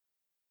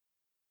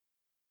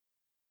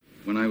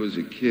When I was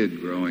a kid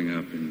growing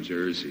up in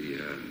Jersey,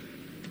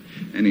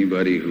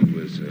 anybody who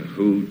was a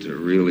hoot or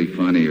really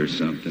funny or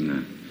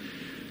something,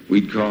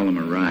 we'd call him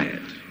a riot.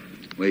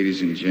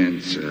 Ladies and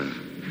gents,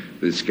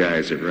 this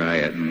guy's a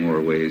riot in more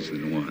ways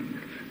than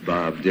one.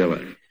 Bob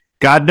Dylan.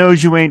 God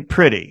knows you ain't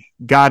pretty.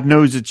 God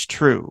knows it's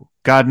true.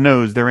 God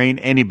knows there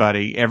ain't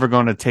anybody ever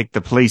going to take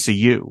the place of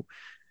you.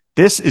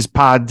 This is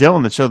Pod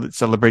Dylan, the show that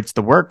celebrates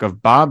the work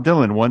of Bob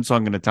Dylan, one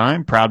song at a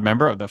time, proud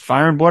member of the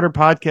Fire and Water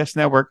Podcast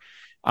Network.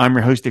 I'm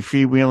your host, the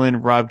freewheeling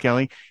Rob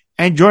Kelly.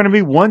 And joining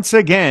me once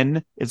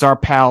again is our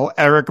pal,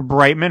 Eric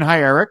Brightman. Hi,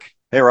 Eric.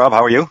 Hey, Rob.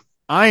 How are you?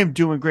 I am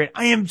doing great.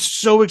 I am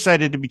so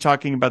excited to be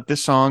talking about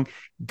this song,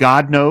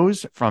 God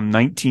Knows, from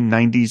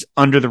 1990's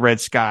Under the Red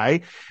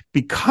Sky,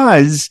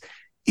 because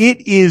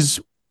it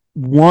is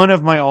one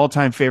of my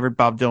all-time favorite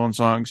Bob Dylan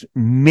songs.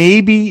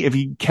 Maybe, if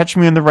you catch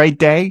me on the right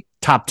day,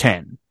 top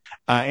 10.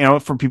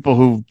 For people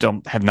who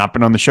have not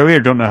been on the show yet or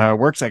don't know how it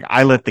works, like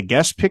I let the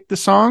guests pick the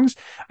songs.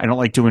 I don't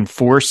like to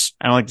enforce.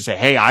 I don't like to say,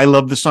 hey, I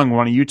love the song.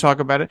 Why don't you talk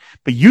about it?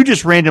 But you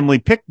just randomly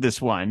picked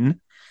this one.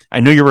 I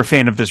know you're a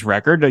fan of this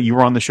record. You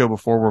were on the show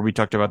before where we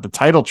talked about the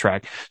title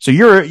track. So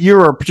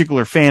you're a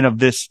particular fan of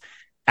this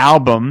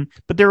album,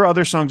 but there are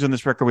other songs on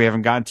this record we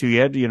haven't gotten to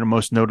yet,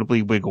 most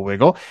notably Wiggle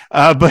Wiggle.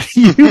 But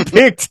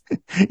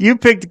you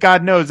picked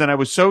God Knows, and I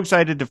was so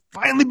excited to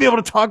finally be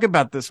able to talk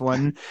about this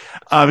one,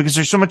 because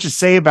there's so much to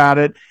say about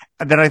it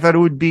that I thought it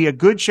would be a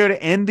good show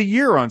to end the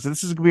year on. So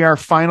this is going to be our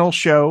final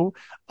show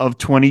of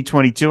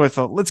 2022. I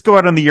thought, let's go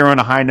out on the year on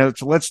a high note.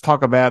 So let's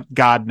talk about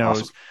God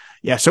Knows. Awesome.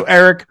 Yeah. So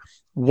Eric,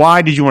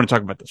 why did you want to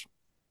talk about this one?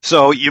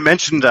 So you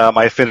mentioned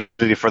my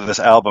affinity for this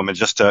album, and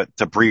just to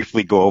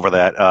briefly go over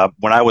that,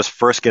 when I was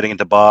first getting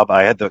into Bob,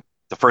 I had the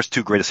first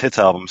two greatest hits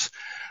albums,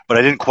 but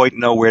I didn't quite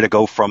know where to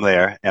go from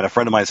there. And a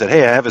friend of mine said,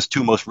 hey, I have his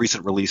two most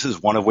recent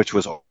releases, one of which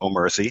was Oh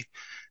Mercy,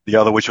 the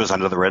other which was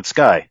Under the Red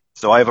Sky.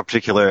 So I have a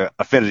particular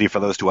affinity for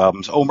those two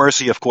albums. Oh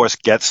Mercy, of course,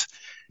 gets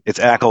its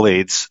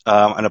accolades,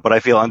 but I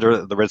feel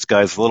Under the Red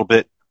Sky is a little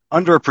bit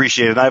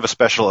underappreciated, and I have a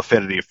special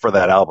affinity for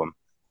that album.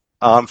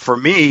 For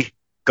me,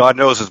 God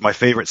Knows is my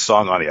favorite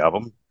song on the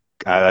album.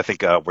 I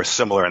think we're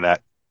similar in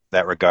that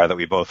regard, that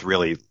we both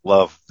really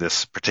love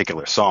this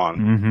particular song.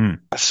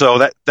 Mm-hmm. So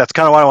that's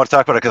kind of why I want to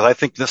talk about it, because I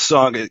think this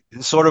song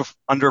is sort of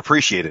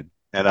underappreciated,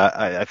 and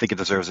I think it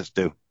deserves its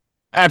due.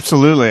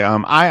 Absolutely.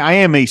 I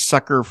am a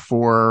sucker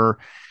for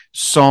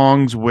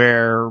songs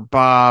where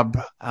Bob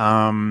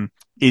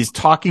is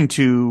talking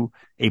to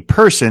a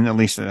person, at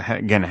least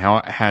again,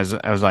 as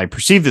I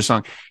perceive the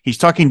song, he's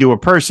talking to a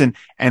person,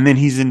 and then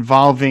he's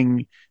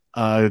involving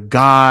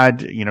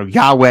God,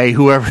 Yahweh,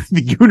 whoever,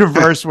 the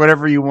universe,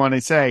 whatever you want to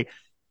say,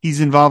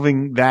 he's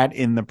involving that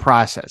in the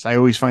process. I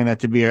always find that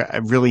to be a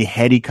really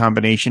heady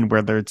combination,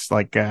 whether it's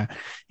like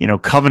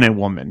Covenant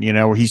Woman,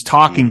 where he's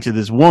talking to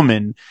this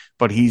woman,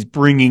 but he's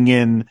bringing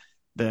in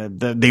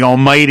the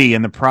Almighty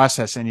in the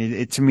process.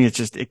 And to me,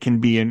 it can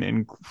be an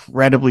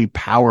incredibly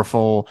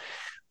powerful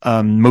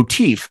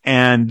motif.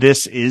 And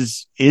this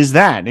is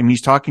that. I mean,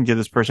 he's talking to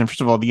this person. First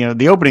of all,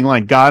 the opening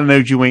line, God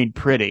knows you ain't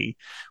pretty,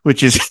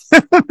 which is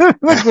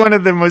like one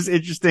of the most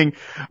interesting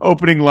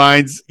opening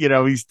lines,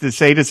 he's to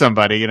say to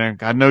somebody,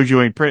 God knows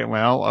you ain't pretty.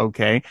 Well,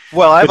 okay.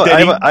 Well,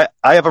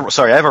 I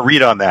have a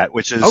read on that,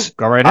 which is,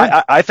 go right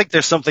ahead. I think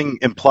there's something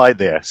implied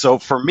there. So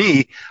for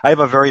me, I have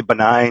a very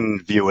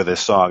benign view of this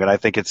song, and I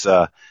think it's,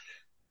 my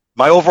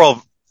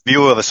overall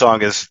view of the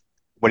song is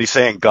when he's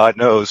saying God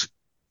knows,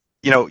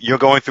 you're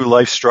going through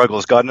life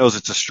struggles. God knows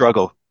it's a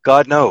struggle.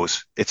 God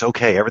knows it's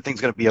okay. Everything's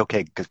going to be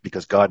okay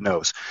because God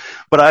knows.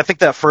 But I think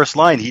that first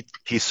line,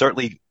 he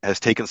certainly has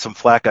taken some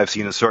flack I've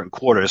seen in certain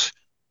quarters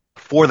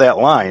for that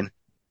line.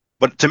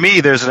 But to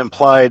me, there's an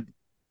implied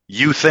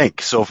you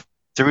think. So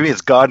to me, it's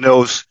God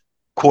knows,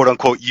 quote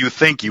unquote, you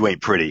think you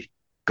ain't pretty.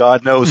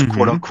 God knows,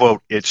 quote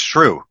unquote, it's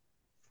true.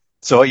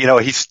 So,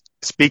 he's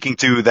speaking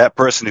to that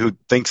person who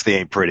thinks they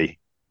ain't pretty,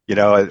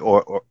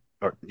 or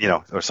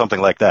something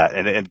like that.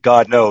 And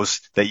God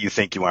knows that you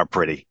think you aren't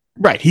pretty.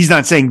 Right. He's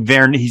not saying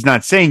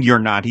you're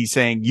not. He's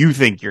saying you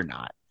think you're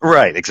not.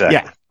 Right. Exactly.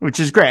 Yeah.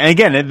 Which is great. And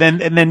again,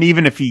 and then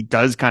even if he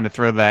does kind of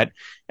throw that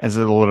as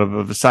a little bit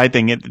of a side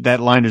thing, that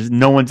line is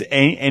no one's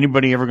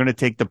anybody ever going to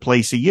take the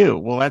place of you.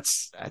 Well,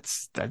 that's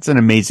an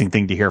amazing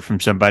thing to hear from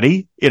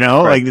somebody, right.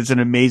 Like it's an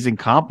amazing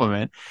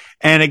compliment.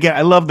 And again,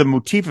 I love the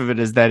motif of it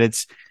is that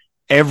it's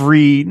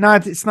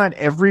not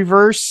every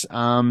verse,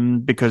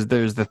 because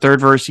there's the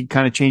third verse, he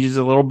kind of changes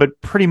a little bit.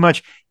 Pretty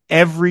much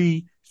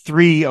every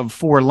 3 of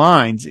 4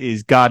 lines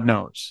is God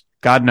knows,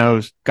 God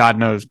knows, God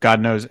knows, God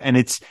knows. And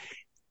it's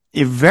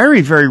a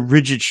very, very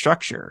rigid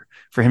structure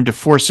for him to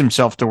force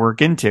himself to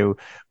work into.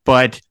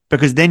 But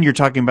because then you're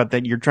talking about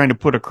that, you're trying to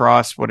put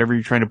across whatever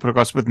you're trying to put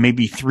across with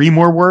maybe 3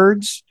 more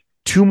words,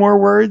 2 more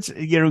words,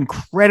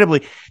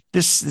 incredibly.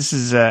 This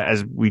is,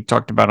 as we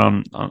talked about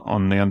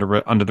on the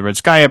Under the Red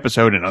Sky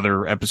episode and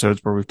other episodes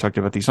where we've talked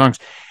about these songs.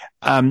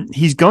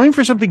 He's going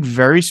for something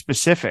very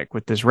specific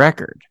with this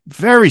record.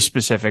 Very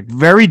specific,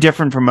 very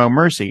different from Oh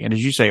Mercy. And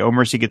as you say, Oh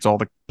Mercy gets all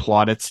the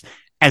plaudits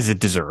as it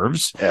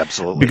deserves.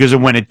 Absolutely. Because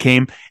of when it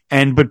came.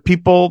 But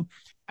people,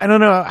 I don't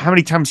know how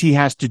many times he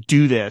has to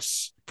do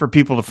this for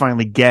people to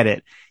finally get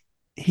it.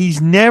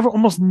 He's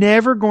almost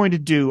never going to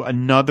do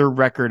another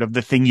record of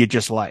the thing you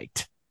just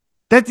liked.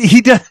 That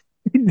he does.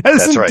 He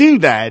That's doesn't right. do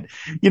that,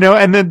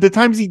 and then the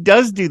times he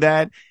does do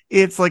that,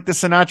 it's like the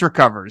Sinatra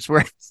covers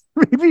where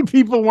maybe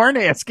people weren't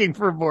asking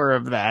for more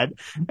of that.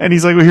 And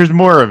he's like, well, here's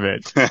more of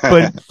it.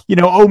 But,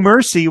 Oh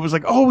Mercy was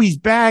like, oh, he's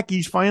back.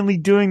 He's finally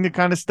doing the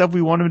kind of stuff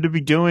we want him to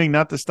be doing,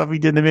 not the stuff he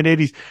did in the mid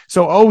 80s.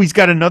 So, he's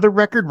got another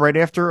record right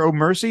after Oh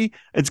Mercy.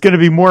 It's going to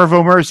be more of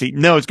Oh Mercy.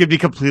 No, it's going to be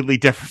completely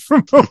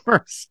different from Oh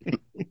Mercy.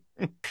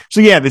 So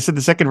yeah, they said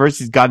the second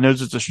verse is God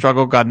knows it's a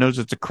struggle. God knows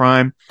it's a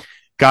crime.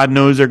 God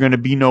knows there's going to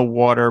be no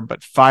water,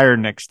 but fire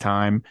next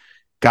time.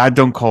 God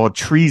don't call it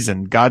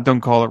treason. God don't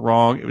call it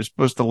wrong. It was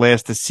supposed to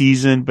last a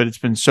season, but it's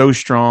been so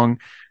strong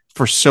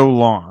for so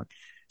long.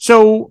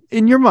 So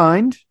in your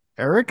mind,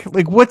 Eric,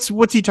 like what's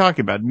he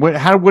talking about?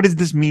 What does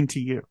this mean to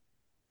you?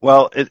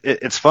 Well,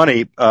 it's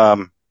funny.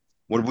 When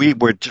we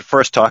were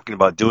first talking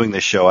about doing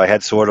this show, I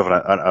had sort of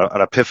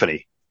an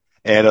epiphany,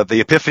 and the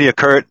epiphany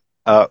occurred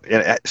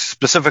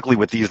specifically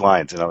with these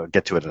lines, and I'll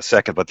get to it in a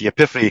second. But the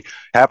epiphany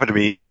happened to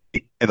me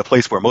in the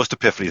place where most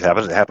epiphanies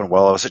happen. It happened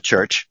while I was at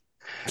church.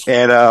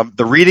 And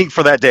the reading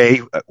for that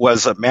day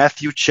was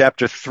Matthew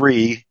chapter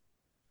 3,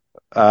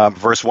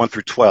 verse 1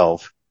 through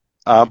 12,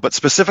 but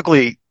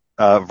specifically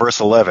verse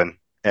 11.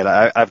 And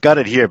I've got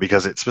it here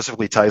because it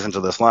specifically ties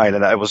into this line,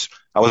 and I was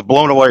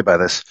blown away by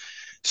this.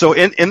 So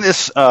in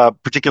this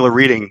particular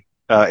reading,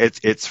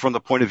 it's from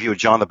the point of view of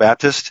John the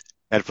Baptist.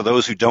 And for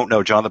those who don't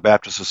know, John the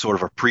Baptist is sort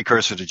of a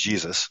precursor to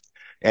Jesus,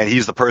 and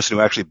he's the person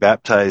who actually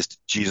baptized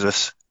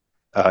Jesus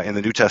in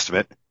the New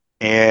Testament.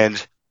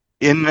 And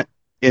in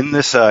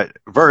this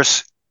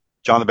verse,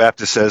 John the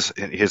Baptist says,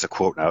 and here's a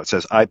quote now, it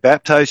says, I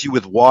baptize you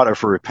with water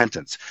for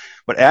repentance,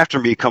 but after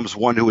me comes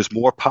one who is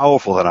more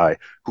powerful than I,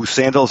 whose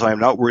sandals I am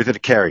not worthy to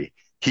carry.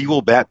 He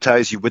will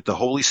baptize you with the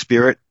Holy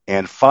Spirit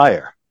and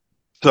fire.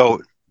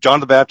 So John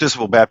the Baptist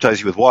will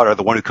baptize you with water.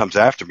 The one who comes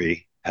after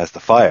me has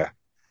the fire.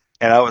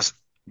 And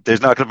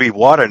there's not going to be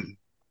water,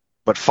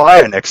 but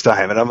fire next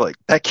time. And I'm like,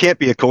 that can't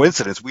be a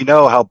coincidence. We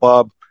know how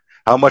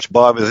much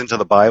Bob is into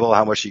the Bible,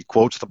 how much he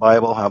quotes the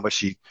Bible, how much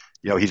he's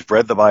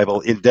read the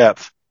Bible in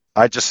depth.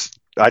 I just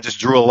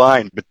drew a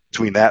line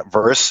between that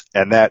verse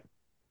and that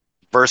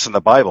verse in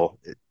the Bible.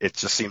 It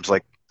just seems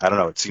like, I don't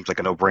know, it seems like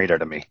a no-brainer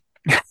to me.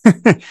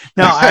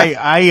 No,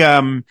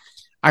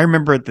 I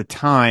remember at the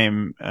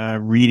time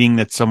reading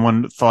that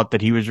someone thought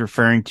that he was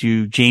referring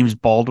to James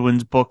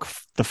Baldwin's book,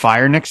 The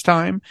Fire Next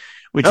Time,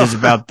 which is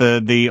about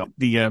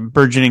the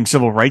burgeoning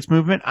civil rights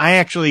movement.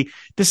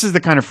 This is the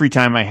kind of free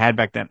time I had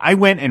back then. I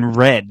went and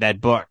read that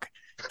book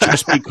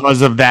just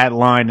because of that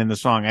line in the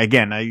song.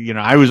 Again,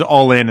 I was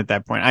all in at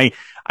that point.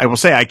 I will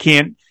say I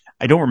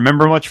don't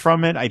remember much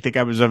from it. I think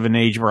I was of an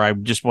age where I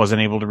just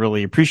wasn't able to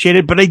really appreciate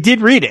it, but I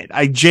did read it.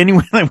 I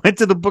genuinely went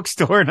to the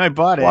bookstore and I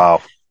bought it.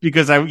 Wow.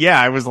 Because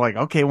I was like,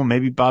 okay, well,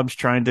 maybe Bob's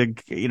trying to,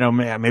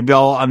 maybe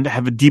I'll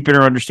have a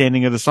deeper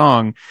understanding of the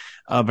song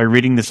by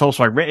reading this whole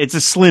song. It's a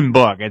slim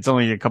book. It's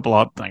only a couple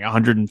of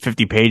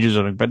 150 pages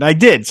of it, but I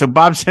did. So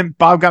Bob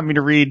got me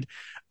to read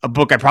a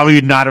book I probably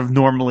would not have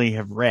normally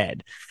have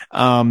read.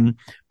 But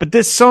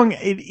this song,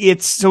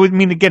 it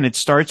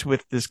starts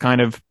with this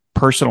kind of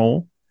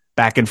personal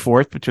back and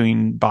forth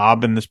between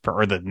Bob and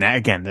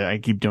I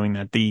keep doing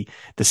that, the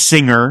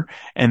singer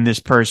and this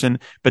person,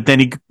 but then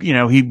he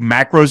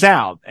macros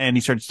out and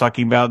he starts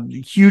talking about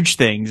huge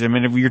things. I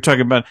mean, if you're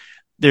talking about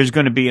there's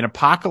going to be an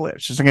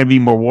apocalypse, there's not going to be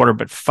more water,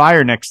 but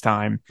fire next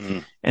time.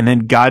 And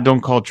then God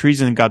don't call it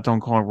treason. God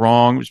don't call it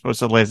wrong. It was supposed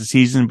to last a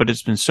season, but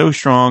it's been so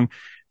strong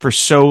for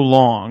so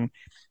long.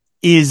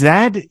 Is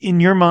that in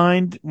your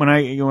mind when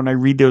I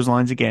read those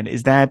lines again,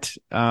 is that,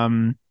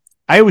 I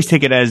always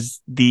take it as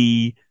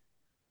the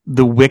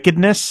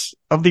wickedness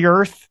of the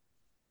earth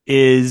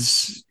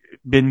is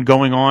been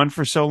going on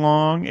for so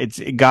long.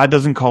 God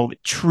doesn't call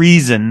it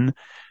treason.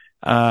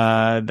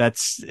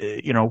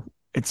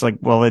 It's like,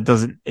 well, it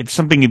doesn't, if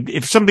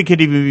something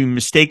could even be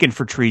mistaken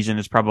for treason,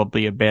 it's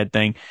probably a bad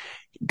thing.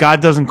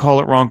 God doesn't call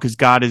it wrong because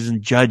God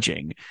isn't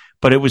judging,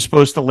 but it was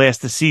supposed to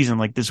last a season.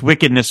 Like this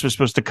wickedness was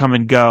supposed to come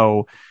and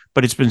go,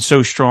 but it's been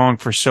so strong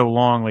for so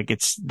long. Like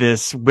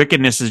this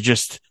wickedness is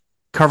just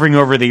covering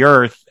over the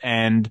earth,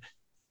 and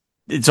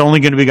it's only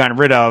going to be gotten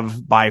rid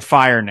of by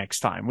fire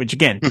next time, which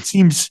again, it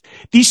seems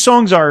these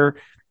songs are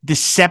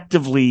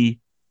deceptively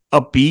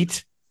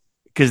upbeat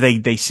because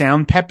they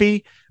sound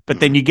peppy, but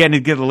then you get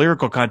the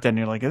lyrical content and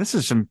you're like, this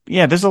is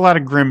there's a lot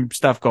of grim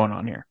stuff going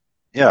on here.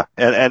 Yeah.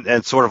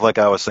 And sort of like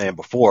I was saying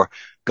before,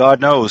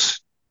 God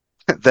knows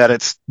that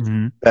it's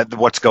that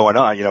what's going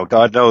on.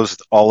 God knows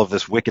all of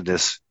this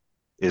wickedness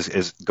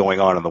is going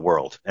on in the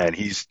world, and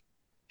he'll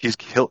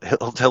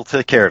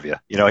take care of you.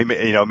 He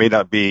may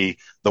not be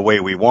the way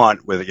we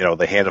want with,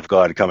 the hand of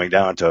God coming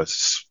down to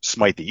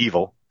smite the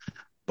evil,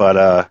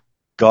 but,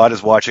 God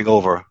is watching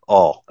over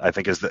all, I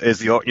think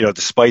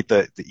despite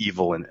the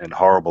evil and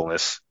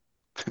horribleness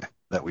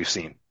that we've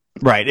seen.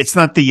 Right. It's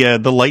not the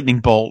lightning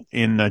bolt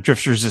in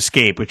Drifter's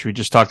Escape, which we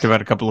just talked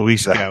about a couple of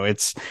weeks ago.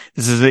 It's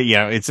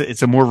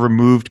a more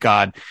removed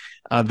God.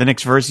 The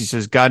next verse, he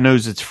says, God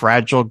knows it's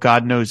fragile.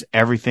 God knows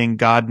everything.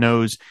 God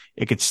knows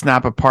it could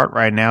snap apart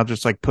right now,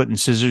 just like putting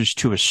scissors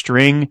to a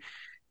string.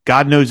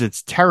 God knows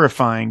it's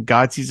terrifying.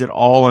 God sees it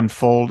all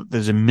unfold.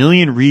 There's a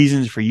million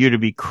reasons for you to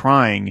be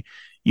crying.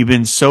 You've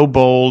been so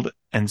bold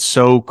and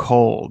so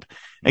cold.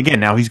 Again,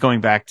 now he's going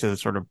back to the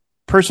sort of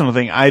personal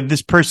thing.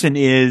 This person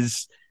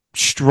is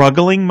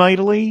struggling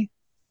mightily,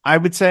 I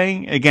would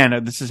say.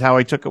 Again, this is how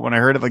I took it when I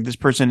heard it. Like, this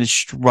person is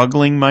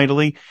struggling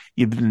mightily.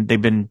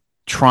 They've been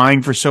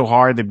trying for so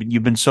hard.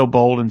 You've been so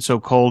bold and so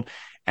cold.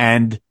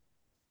 And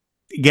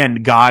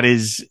again,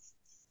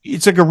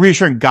 it's like a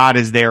reassuring God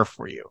is there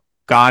for you.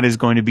 God is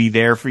going to be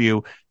there for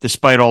you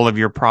despite all of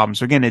your problems.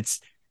 So again, it's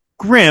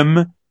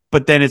grim,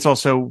 but then it's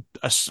also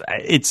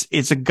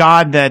it's a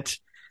God that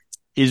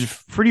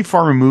is pretty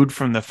far removed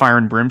from the fire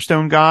and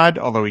brimstone God,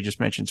 although he just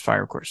mentions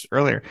fire, of course,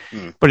 earlier.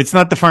 But it's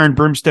not the fire and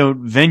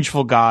brimstone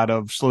vengeful God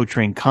of Slow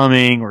Train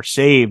Coming or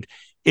Saved.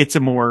 It's a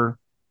more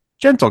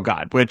gentle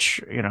God,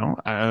 which,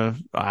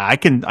 I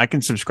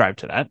can subscribe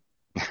to that.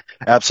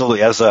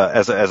 Absolutely. As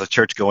a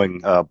church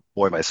going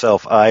boy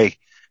myself, I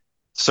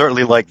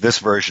certainly like this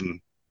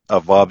version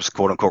of Bob's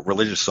quote unquote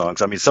religious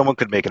songs. I mean, someone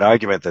could make an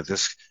argument that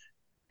this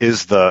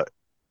is a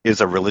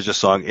religious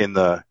song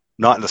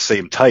not in the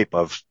same type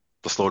of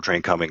the Slow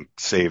Train Coming,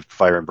 Saved,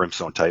 Fire and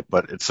Brimstone type,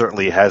 but it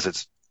certainly has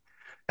its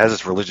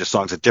religious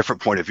songs, a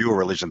different point of view of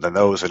religion than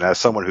those. And as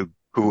someone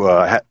who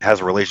has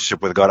a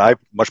relationship with God, I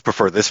much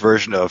prefer this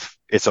version of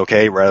It's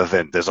Okay rather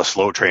than There's a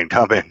Slow Train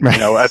Coming.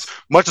 Right. As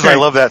much as I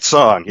love that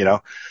song,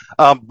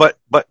 but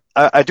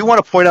I do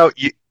want to point out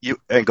you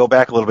and go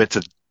back a little bit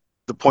to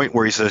the point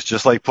where he says,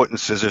 just like putting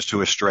scissors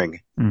to a string,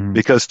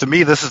 because to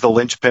me, this is the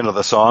linchpin of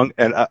the song.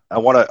 And I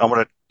want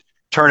to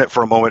turn it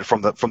for a moment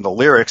from the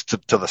lyrics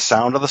to the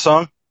sound of the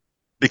song.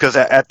 Because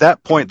at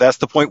that point, that's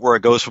the point where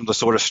it goes from the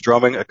sort of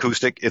strumming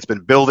acoustic. It's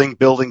been building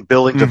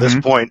to this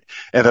point,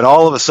 and then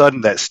all of a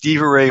sudden, that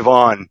Stevie Ray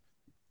Vaughan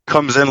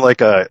comes in like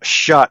a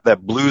shot,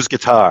 that blues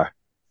guitar,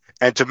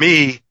 and to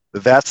me,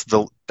 that's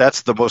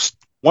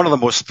one of the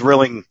most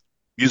thrilling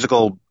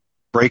musical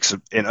breaks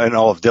in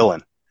all of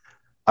Dylan.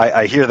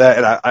 I hear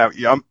that,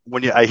 and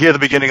when I hear the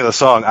beginning of the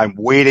song, I'm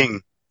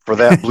waiting for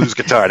that blues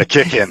guitar to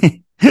kick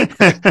in,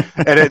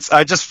 and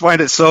I just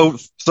find it so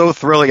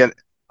thrilling. And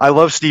I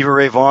love Stevie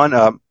Ray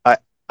Vaughan.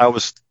 I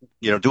was,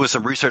 doing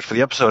some research for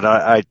the episode, and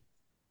I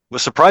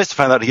was surprised to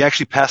find out he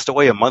actually passed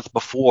away a month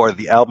before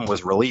the album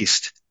was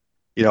released.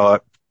 I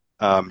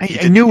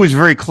knew it was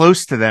very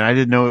close to that. I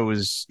didn't know it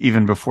was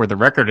even before the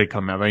record had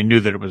come out, but I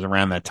knew that it was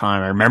around that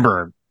time. I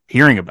remember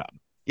hearing about it.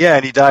 Yeah,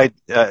 and he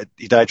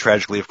died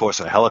tragically, of course,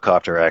 in a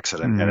helicopter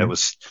accident, and it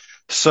was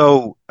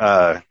so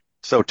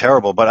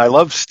terrible. But I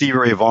love Stevie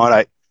Ray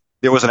Vaughan.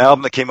 There was an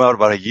album that came out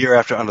about a year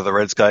after Under the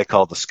Red Sky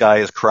called The Sky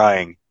is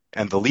Crying.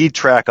 And the lead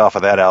track off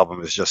of that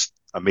album is just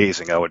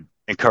amazing. I would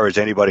encourage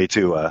anybody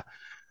to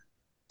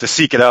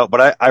seek it out.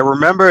 But I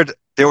remembered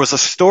there was a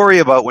story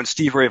about when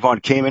Stevie Ray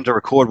Vaughan came in to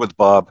record with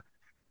Bob,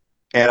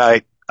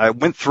 and I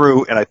went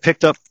through and I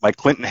picked up my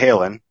Clinton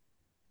Halen,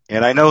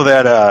 and I know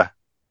that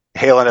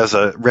Halen has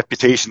a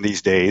reputation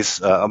these days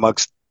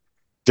amongst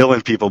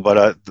Dylan people,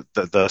 but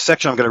the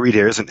section I'm going to read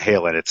here isn't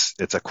Halen.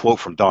 It's a quote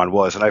from Don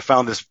Was, and I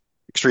found this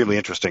extremely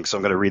interesting, so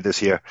I'm going to read this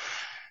here.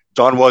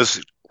 Don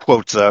Was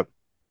quotes,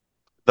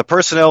 the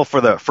personnel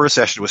for the first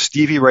session was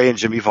Stevie Ray and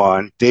Jimmy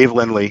Vaughan, Dave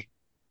Lindley,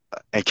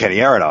 and Kenny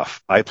Aronoff.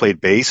 I played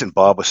bass, and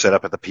Bob was set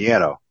up at the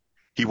piano.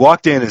 He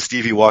walked in, and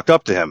Stevie walked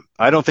up to him.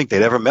 I don't think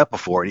they'd ever met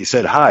before, and he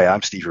said, "Hi,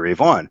 I'm Stevie Ray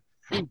Vaughan."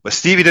 But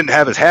Stevie didn't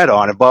have his hat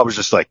on, and Bob was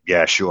just like,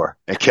 "Yeah, sure,"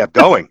 and kept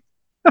going.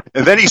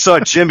 And then he saw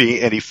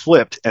Jimmy, and he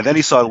flipped, and then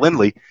he saw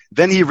Lindley.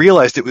 Then he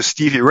realized it was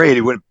Stevie Ray, and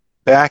he went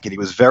back, and he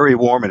was very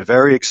warm and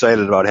very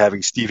excited about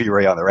having Stevie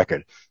Ray on the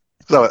record.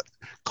 So,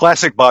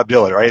 classic Bob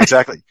Dylan, right?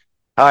 Exactly.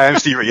 Hi, I'm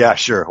Stevie. Yeah,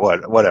 sure.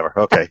 Whatever.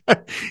 Okay.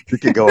 You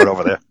can go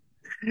over there.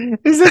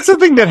 Is that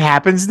something that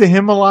happens to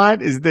him a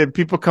lot? Is that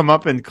people come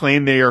up and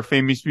claim they are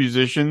famous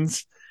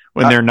musicians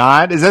when they're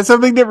not? Is that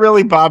something that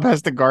really Bob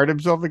has to guard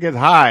himself against?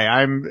 Hi,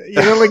 I'm,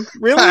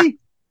 really?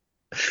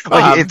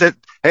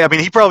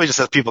 He probably just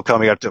has people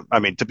coming up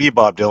to be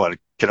Bob Dylan,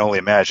 can only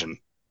imagine,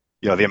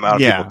 the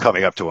amount of people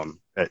coming up to him.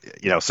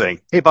 Saying,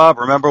 "Hey, Bob,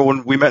 remember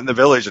when we met in the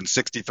Village in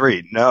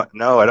 '63?" No,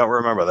 I don't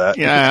remember that.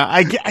 Yeah,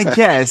 I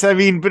guess.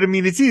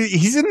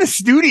 He's in the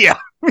studio.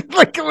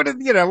 Like, what did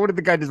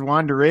the guy just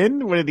wander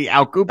in? What did he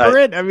out-Cooper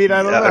it? I don't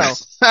know.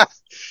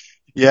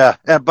 Yeah,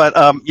 but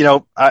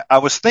I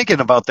was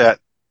thinking about that,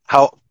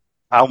 how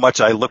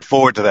much I look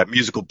forward to that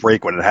musical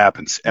break when it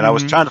happens, and I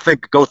was trying to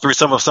go through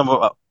some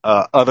of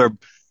other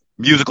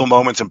musical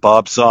moments in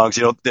Bob's songs.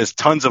 There's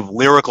tons of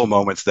lyrical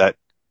moments that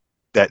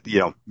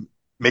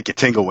make you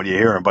tingle when you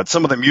hear them. But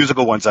some of the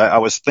musical ones I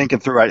was thinking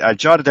through, I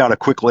jotted down a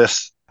quick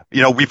list.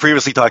 We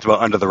previously talked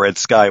about Under the Red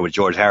Sky with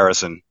George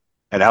Harrison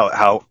and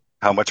how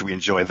much we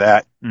enjoy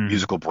that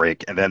musical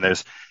break. And then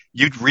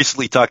you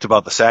recently talked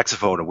about the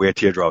saxophone and Where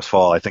Teardrops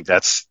Fall. I think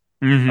that's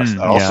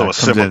also a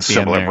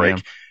similar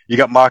break. You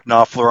got Mark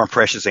Knopfler on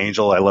Precious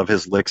Angel. I love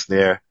his licks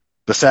there.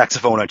 The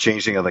saxophone on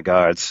Changing of the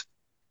Guards.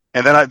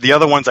 And then the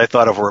other ones I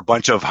thought of were a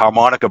bunch of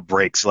harmonica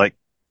breaks, like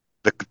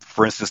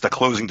for instance, the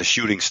closing to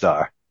Shooting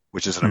Star,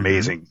 which is an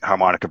amazing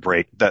harmonica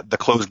break. The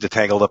closing to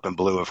Tangled Up in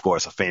Blue, of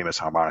course, a famous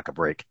harmonica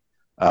break.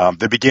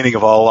 The beginning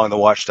of All Along the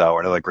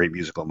Watchtower, another great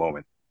musical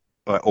moment.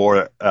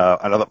 Or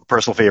another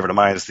personal favorite of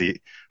mine is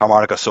the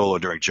harmonica solo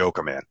during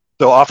Joker Man.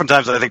 So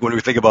oftentimes I think when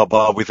we think about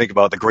Bob, we think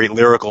about the great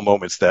lyrical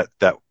moments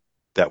that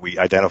we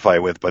identify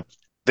with. But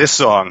this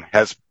song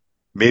has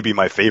maybe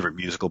my favorite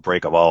musical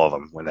break of all of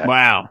them when that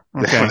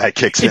when that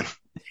kicks in.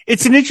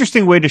 It's an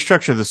interesting way to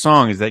structure the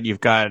song is that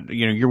you've got,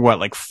 you're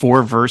like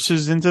 4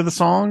 verses into the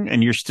song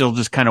and you're still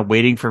just kind of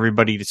waiting for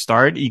everybody to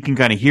start. You can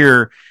kind of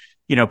hear,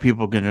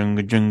 people, they're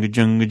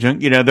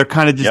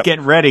kind of just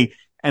getting ready.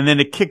 And then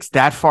it kicks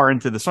that far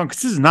into the song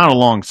because this is not a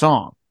long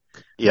song.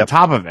 On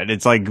top of it,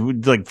 it's like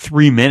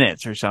 3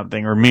 minutes or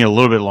something, or maybe a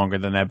little bit longer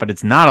than that, but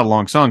it's not a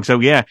long song. So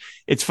yeah,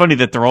 it's funny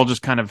that they're all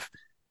just kind of,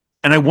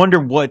 and I wonder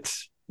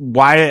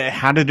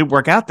how did it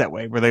work out that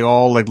way? Were they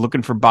all like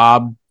looking for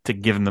Bob to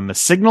give them a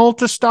signal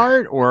to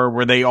start, or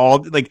were they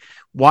all like,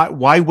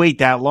 why wait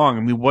that long?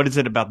 I mean, what is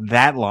it about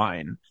that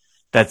line?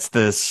 That's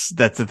the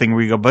thing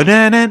where you go, but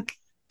and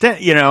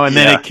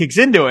then it kicks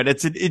into it.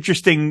 It's an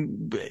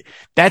interesting,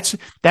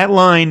 that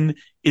line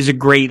is a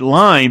great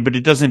line, but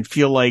it doesn't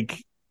feel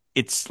like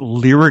it's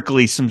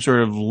lyrically some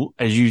sort of,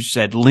 as you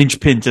said,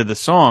 linchpin to the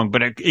song,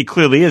 but it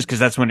clearly is because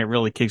that's when it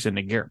really kicks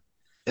into gear.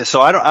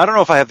 So I don't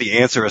know if I have the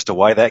answer as to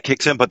why that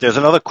kicks in, but there's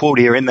another quote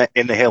here in the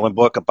Halen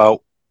book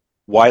about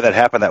why that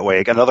happened that way.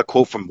 I got another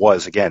quote from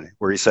Was again,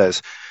 where he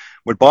says,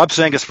 when Bob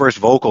sang his first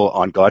vocal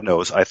on God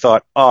Knows, I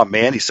thought, oh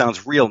man, he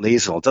sounds real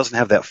nasal. It doesn't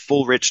have that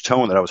full, rich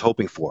tone that I was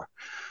hoping for.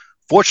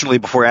 Fortunately,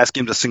 before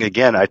asking him to sing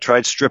again, I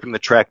tried stripping the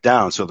track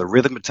down to the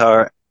rhythm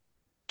guitar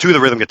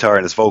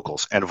in his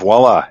vocals, and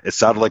voila, it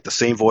sounded like the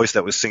same voice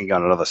that was singing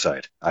on another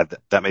side.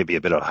 That may be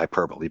a bit of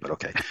hyperbole, but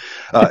okay.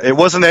 It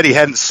wasn't that he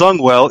hadn't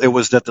sung well, it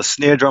was that the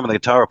snare drum and the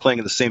guitar were playing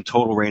in the same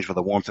total range where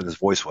the warmth in his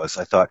voice was.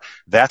 I thought,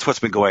 that's what's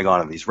been going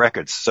on in these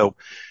records. So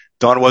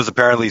Don Was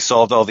apparently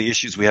solved all the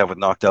issues we have with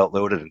Knocked Out,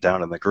 Loaded, and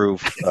Down in the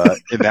Groove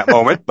in that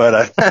moment,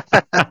 but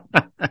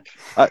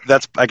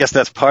I guess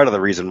that's part of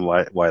the reason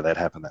why that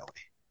happened that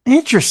way.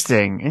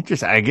 Interesting.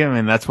 I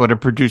mean, that's what a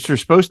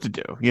producer's supposed to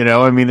do.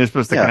 They're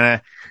supposed to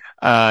kind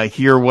of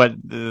hear what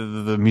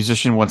the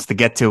musician wants to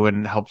get to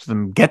and helps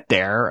them get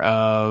there.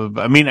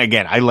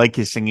 Again, I like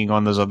his singing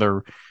on those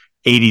other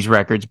 80s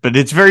records, but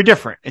it's very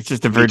different. It's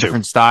just a very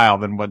different style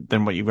than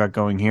what you've got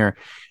going here.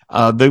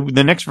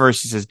 The next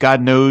verse, he says,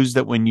 God knows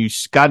that when you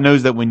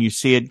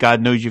see it, God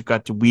knows you've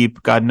got to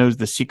weep. God knows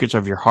the secrets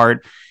of your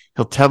heart.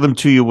 He'll tell them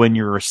to you when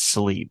you're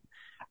asleep.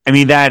 I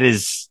mean,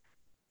 that's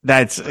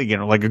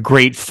like a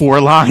great 4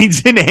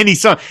 lines in any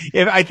song.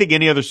 If I think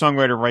any other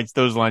songwriter writes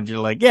those lines, you're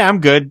like, yeah, I'm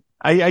good.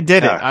 I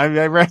did it.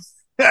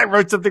 I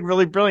wrote something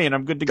really brilliant.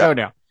 I'm good to go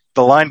now.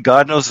 The line,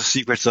 God knows the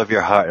secrets of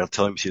your heart. He'll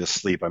tell you to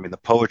sleep. I mean, the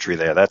poetry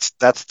there, that's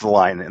the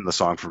line in the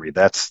song for me.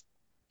 That's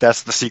the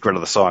secret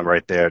of the song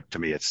right there. To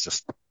me, it's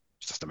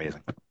just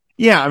amazing.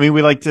 Yeah. I mean,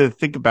 we like to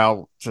think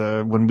about,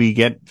 when we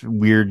get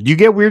weird. Do you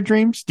get weird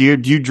dreams? Do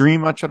you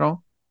dream much at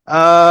all?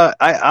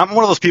 I'm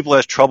one of those people that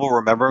has trouble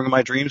remembering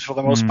my dreams for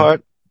the most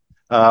part.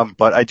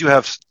 But I do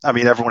have,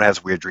 everyone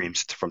has weird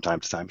dreams from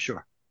time to time,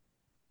 sure.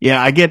 Yeah,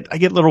 I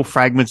get little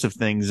fragments of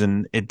things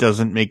and it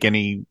doesn't make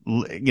any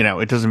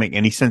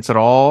sense at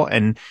all.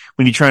 And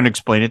when you try and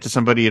explain it to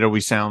somebody, it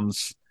always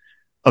sounds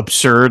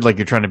absurd, like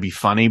you're trying to be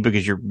funny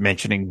because you're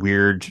mentioning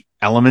weird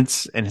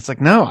elements. And it's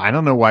like, no, I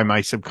don't know why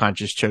my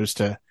subconscious chose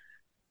to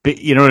be,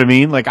 you know what I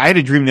mean? Like I had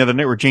a dream the other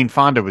night where Jane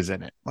Fonda was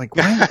in it. Like,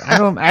 what?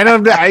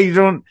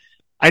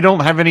 I don't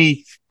have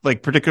any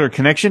like particular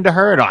connection to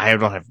her. I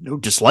don't have no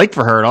dislike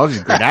for her at all.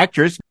 She's a great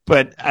actress,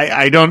 but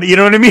I don't, you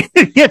know what I mean?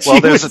 Yet she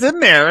was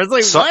in there. I was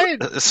like,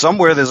 what?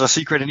 Somewhere there's a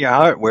secret in your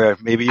heart where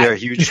maybe you're a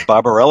huge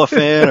Barbarella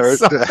fan or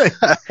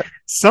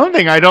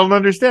something I don't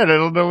understand. I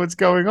don't know what's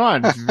going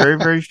on. It's very,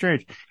 very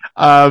strange.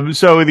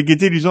 So it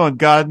continues on.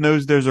 God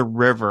knows there's a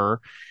river.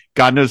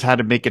 God knows how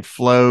to make it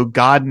flow.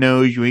 God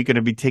knows you ain't going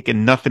to be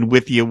taking nothing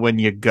with you when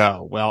you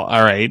go. Well,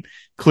 all right.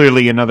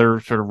 Clearly another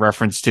sort of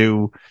reference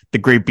to the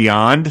great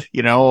beyond,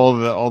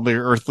 all the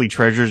earthly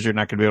treasures. You're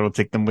not going to be able to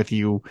take them with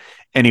you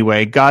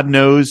anyway. God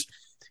knows.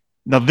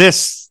 Now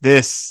this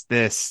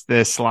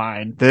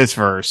line, this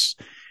verse,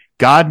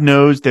 God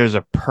knows there's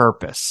a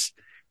purpose.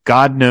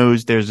 God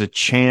knows there's a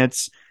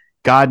chance.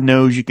 God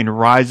knows you can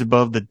rise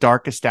above the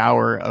darkest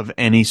hour of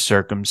any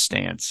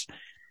circumstance.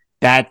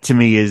 That to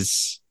me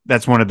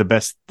that's one of the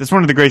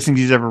greatest things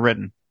he's ever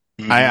written.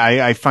 Mm-hmm.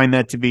 I find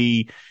that to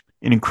be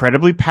an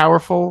incredibly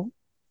powerful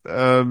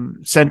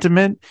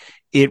sentiment.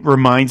 It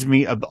reminds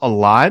me of a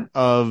lot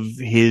of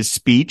his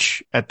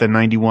speech at the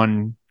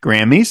 91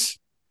 Grammys,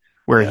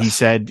 where he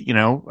said, we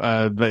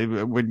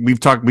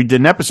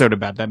did an episode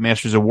about that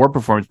Masters of War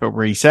performance, but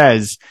where he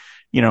says,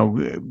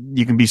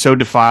 you can be so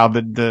defiled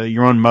that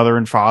your own mother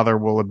and father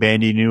will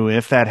abandon you.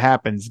 If that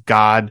happens,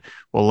 God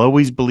will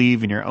always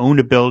believe in your own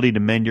ability to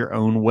mend your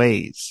own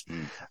ways.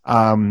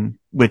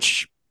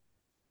 Which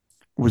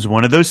was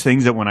one of those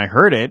things that when I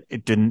heard it,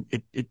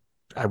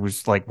 I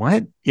was like,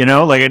 what? I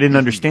didn't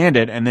understand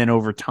it. And then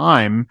over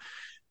time,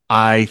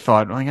 I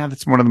thought, oh my God,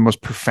 that's one of the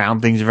most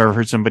profound things I've ever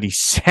heard somebody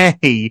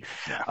say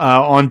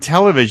on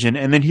television.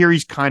 And then here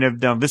he's kind of,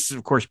 now this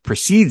of course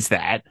precedes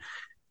that,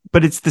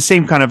 but it's the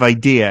same kind of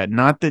idea.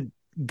 Not that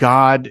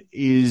God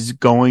is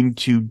going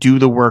to do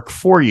the work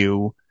for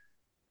you.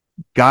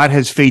 God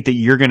has faith that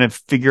you're going to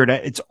figure it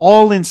out. It's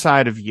all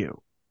inside of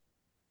you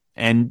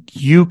and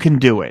you can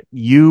do it.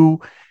 You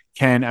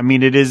can,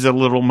 it is a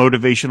little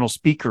motivational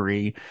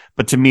speakery,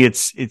 but to me,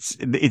 it's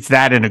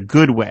that in a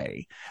good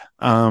way.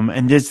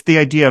 And it's the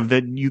idea of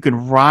that you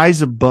can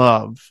rise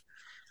above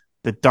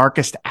the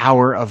darkest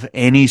hour of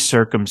any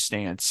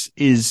circumstance.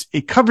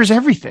 It covers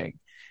everything.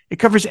 It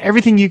covers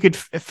everything you could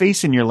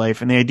face in your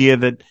life. And the idea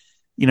that,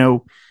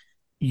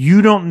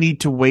 you don't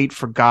need to wait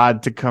for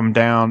God to come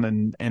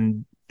down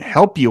and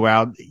help you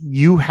out.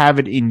 You have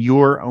it in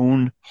your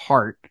own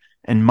heart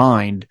and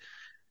mind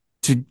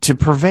to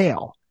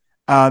prevail.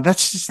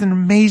 That's just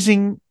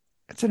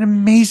it's an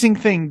amazing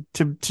thing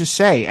to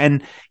say.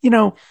 And,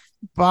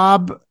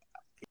 Bob,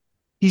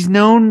 he's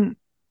known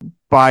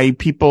by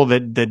people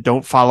that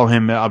don't follow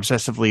him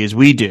obsessively as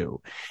we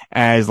do,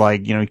 as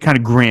kind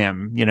of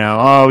grim,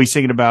 he's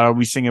singing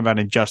about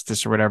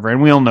injustice or whatever.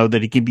 And we all know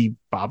that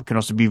Bob can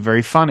also be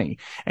very funny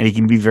and he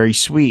can be very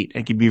sweet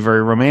and can be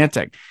very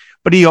romantic,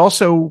 but he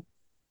also,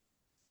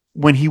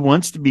 when he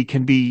wants to be,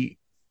 can be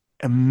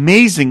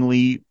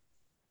amazingly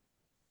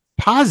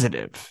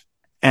positive.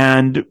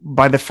 And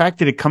by the fact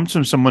that it comes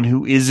from someone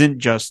who isn't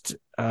just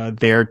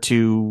there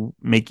to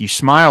make you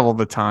smile all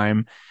the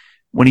time,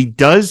 when he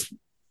does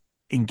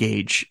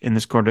engage in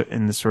this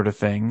sort of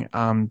thing,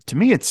 to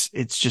me, it's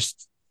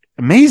just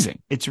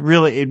amazing. It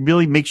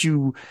really makes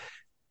you,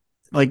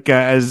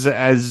 as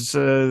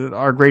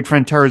our great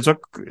friend Tara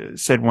Zook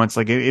said once,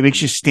 it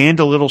makes you stand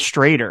a little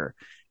straighter.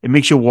 It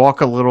makes you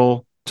walk a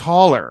little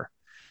taller.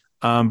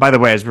 By the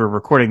way, as we're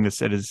recording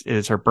this, it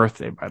is her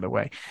birthday, by the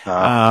way.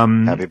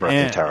 Happy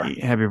birthday, Tara.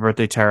 Happy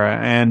birthday, Tara.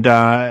 And,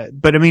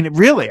 but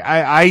really,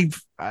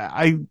 I've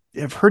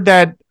heard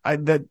that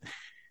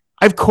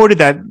I've quoted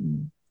that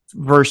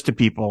verse to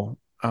people,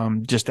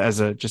 just as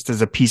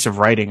a piece of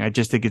writing. I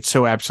just think it's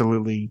so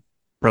absolutely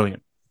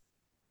brilliant.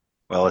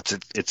 Well,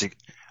 it's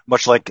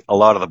much like a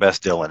lot of the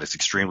best Dylan. It's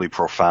extremely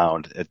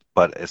profound,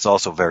 but it's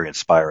also very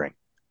inspiring.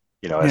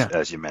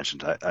 As you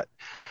mentioned,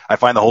 I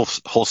find the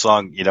whole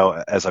song,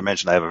 as I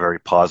mentioned, I have a very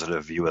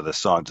positive view of this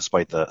song,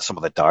 despite some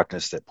of the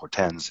darkness that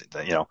portends,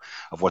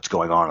 of what's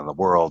going on in the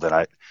world.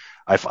 And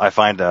I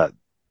find the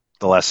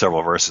last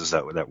several verses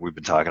that we've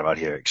been talking about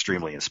here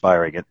extremely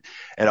inspiring.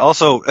 And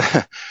also,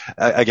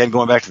 again,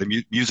 going back to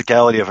the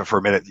musicality of it for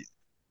a minute,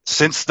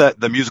 since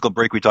the musical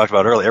break we talked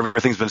about earlier,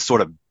 everything's been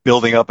sort of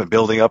building up,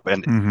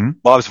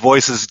 and Bob's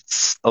voice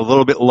is a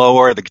little bit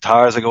lower, the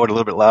guitars are going a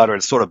little bit louder,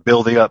 it's sort of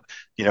building up,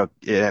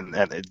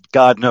 and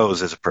God knows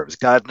there's a purpose.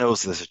 God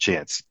knows there's a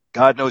chance.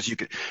 God knows you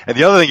could. And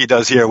the other thing he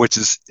does here, which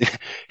is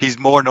he's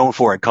more known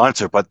for in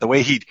concert, but the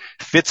way he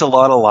fits a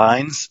lot of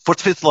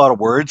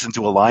words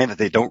into a line that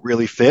they don't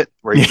really fit,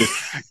 where he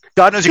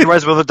God knows you can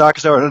rise above the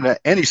darkest hour under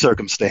any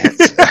circumstance.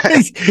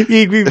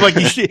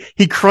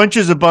 he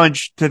crunches a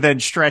bunch to then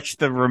stretch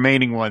the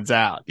remaining ones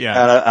out.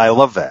 Yeah. And I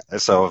love that.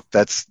 So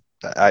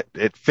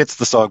it fits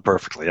the song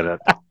perfectly. And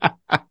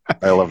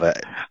I love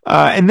that.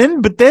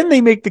 But then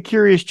they make the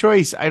curious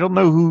choice. I don't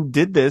know who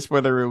did this,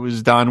 whether it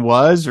was Don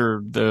Was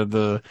or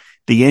the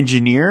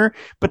engineer,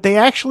 but they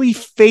actually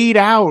fade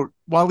out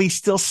while he's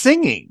still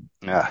singing.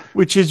 Yeah.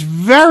 Which is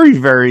very,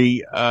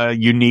 very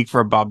unique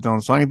for a Bob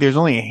Dylan song. There's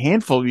only a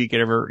handful you could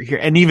ever hear.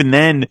 And even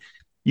then,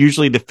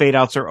 usually the fade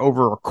outs are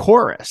over a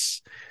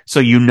chorus.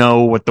 So you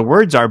know what the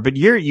words are. But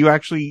he's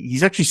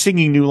actually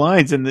singing new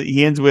lines. And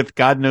he ends with,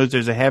 God knows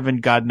there's a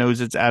heaven. God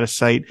knows it's out of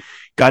sight.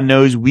 God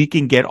knows we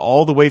can get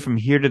all the way from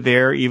here to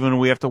there, even when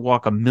we have to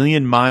walk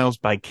 1,000,000 miles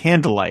by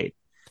candlelight.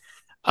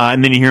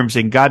 And then you hear him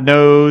saying, God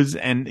knows.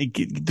 And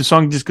the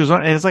song just goes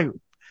on. And it's like,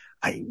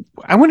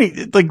 I want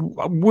to,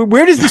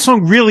 where does the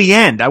song really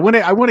end? I want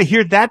to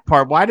hear that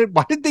part. Why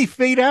did they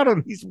fade out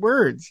on these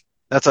words?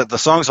 The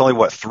song's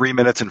only 3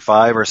 minutes and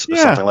 5 or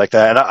something like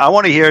that. And I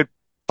want to hear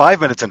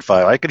 5 minutes and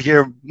 5. I could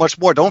hear much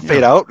more. Don't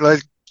fade out.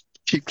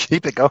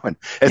 Keep it going.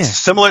 It's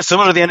similar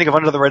to the ending of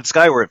Under the Red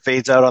Sky, where it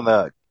fades out on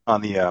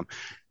the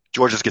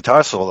George's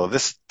guitar solo.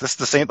 This is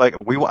the same. I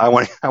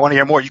want to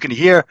hear more. You can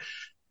hear,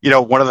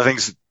 one of the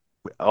things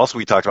also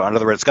we talked about Under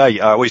the Red Sky.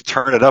 I always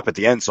turn it up at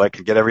the end so I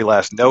can get every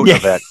last note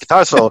of that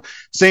guitar solo.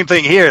 Same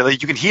thing here.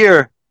 You can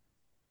hear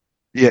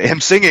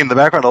him singing in the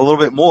background a little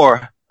bit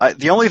more.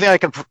 The only thing I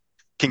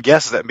can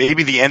guess is that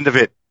maybe the end of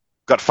it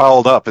got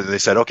fouled up and they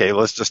said, okay,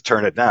 let's just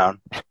turn it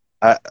down.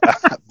 But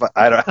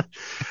I don't.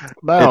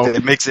 No.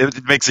 It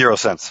makes zero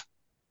sense.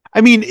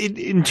 I mean,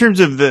 in terms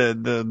of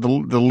the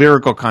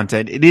lyrical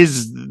content, it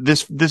is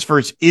this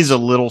verse is a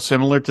little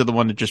similar to the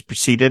one that just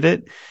preceded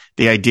it.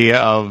 The idea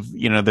of,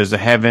 there's a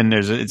heaven,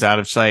 it's out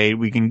of sight.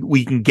 We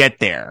can get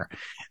there.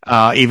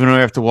 Even though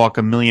we have to walk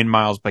a million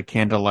miles by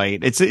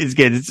candlelight. It's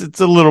good. It's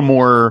a little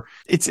more,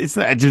 it's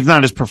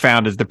not as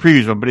profound as the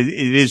previous one, but it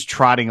is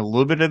trotting a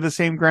little bit of the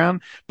same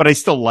ground, but I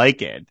still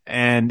like it.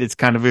 And it's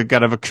kind of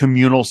got a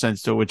communal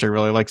sense to it, which I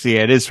really like. So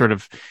yeah, it is sort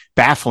of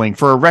baffling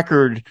for a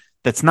record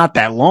that's not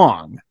that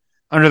long.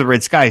 Under the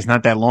Red Sky is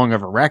not that long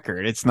of a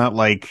record. It's not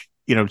like,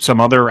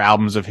 some other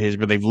albums of his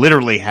where they've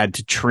literally had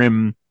to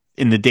trim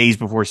in the days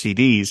before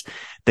CDs.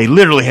 They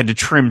literally had to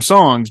trim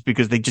songs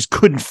because they just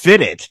couldn't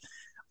fit it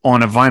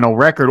on a vinyl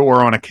record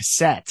or on a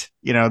cassette.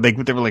 They were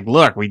like,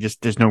 look,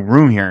 there's no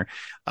room here.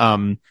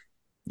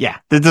 Yeah,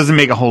 that doesn't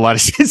make a whole lot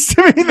of sense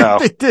to me that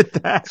they did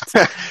that.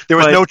 There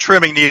was no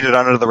trimming needed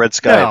Under the Red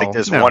Sky. No, I think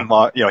there's one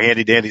long,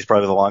 Handy Dandy's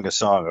probably the longest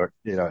song,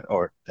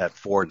 or at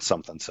 4 and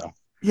something. So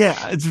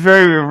yeah, it's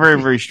very,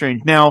 very, very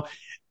strange. Now,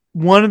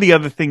 one of the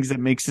other things that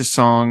makes this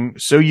song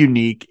so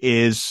unique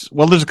is,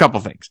 well, there's a couple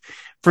things.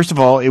 First of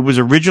all, it was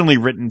originally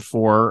written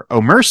for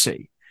Oh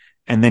Mercy,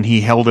 and then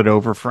he held it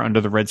over for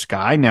Under the Red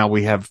Sky. Now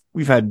we've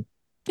had,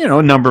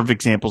 a number of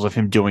examples of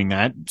him doing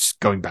that,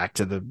 going back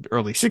to the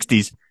early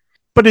 60s,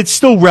 but it's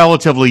still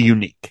relatively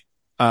unique.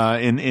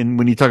 In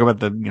when you talk about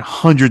the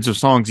hundreds of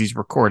songs he's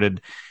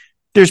recorded,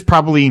 there's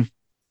probably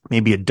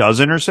maybe a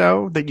dozen or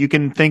so that you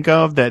can think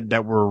of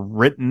that were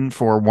written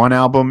for one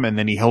album and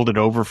then he held it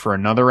over for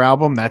another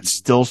album. That's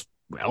still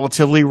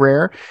relatively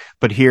rare,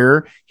 but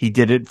here he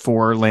did it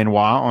for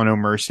Lanois on Oh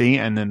Mercy,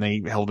 and then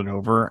they held it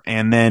over,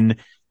 and then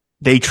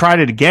they tried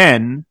it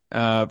again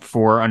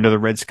for Under the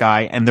Red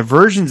Sky, and the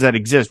versions that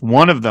exist,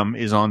 one of them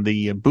is on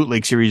the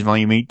Bootleg Series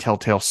Volume 8,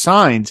 Telltale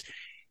Signs.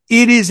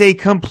 It is a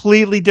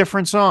completely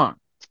different song.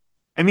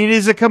 I mean, it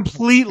is a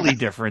completely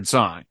different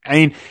song. I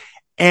mean,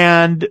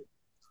 and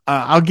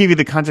I'll give you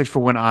the context for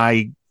when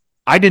I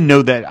didn't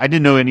know that. I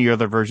didn't know any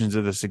other versions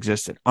of this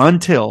existed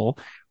until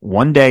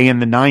one day in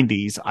the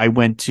 90s. I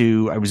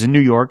was in New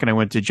York, and I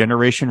went to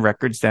Generation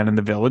Records down in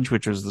the Village,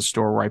 which was the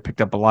store where I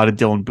picked up a lot of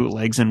Dylan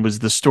bootlegs, and was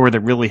the store that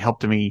really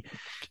helped me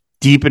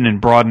deepen and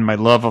broaden my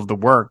love of the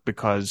work,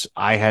 because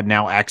I had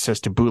now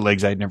access to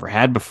bootlegs I'd never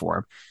had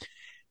before.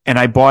 And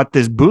I bought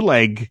this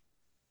bootleg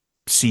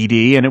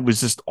CD, and it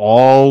was just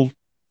all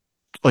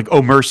like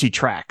Oh Mercy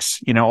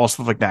tracks, all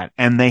stuff like that.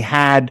 And they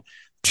had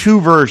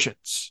two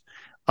versions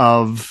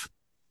of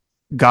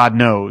God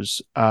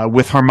Knows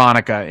with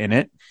harmonica in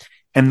it.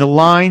 And the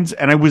lines,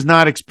 and I was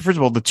not, first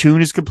of all, the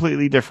tune is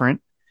completely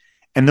different,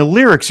 and the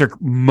lyrics are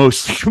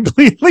mostly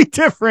completely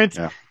different.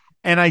 Yeah.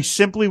 And I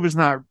simply was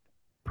not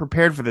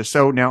prepared for this.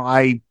 So now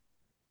I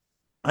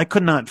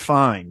could not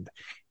find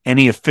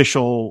any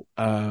official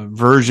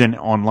version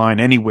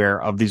online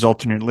anywhere of these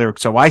alternate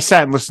lyrics. So I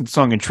sat and listened to the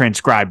song and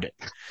transcribed it,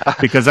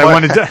 because I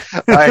wanted to.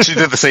 I actually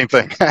did the same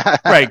thing.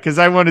 Right, because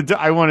I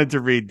wanted to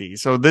read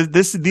these. So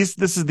this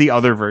is the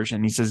other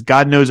version. He says,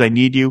 "God knows I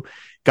need you.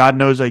 God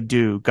knows I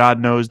do. God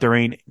knows there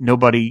ain't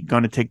nobody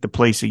going to take the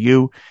place of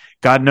you.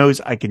 God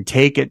knows I can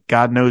take it.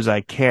 God knows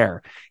I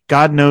care.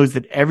 God knows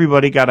that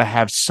everybody got to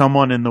have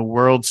someone in the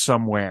world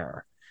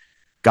somewhere.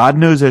 God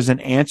knows there's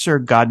an answer.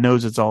 God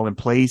knows it's all in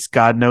place.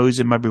 God knows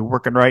it might be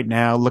working right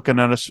now, looking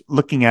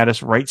at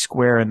us right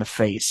square in the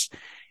face.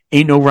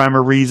 Ain't no rhyme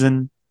or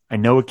reason. I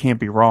know it can't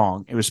be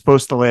wrong. It was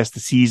supposed to last the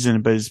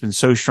season, but it's been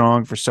so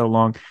strong for so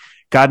long.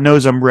 God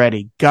knows I'm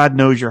ready. God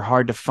knows you're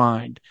hard to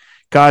find.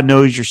 God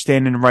knows you're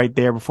standing right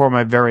there before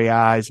my very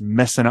eyes,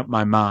 messing up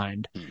my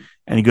mind."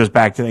 And he goes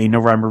back to ain't no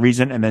rhyme or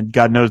reason. And then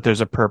God knows there's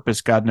a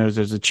purpose. God knows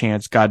there's a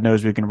chance. God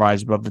knows we can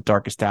rise above the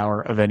darkest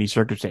hour of any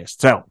circumstance.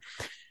 So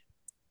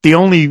the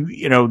only,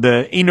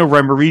 the ain't no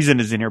rhyme or reason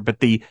is in here, but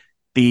the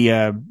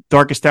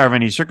darkest hour of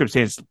any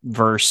circumstance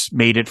verse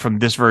made it from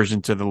this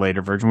version to the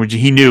later version, which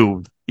he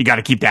knew you got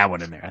to keep that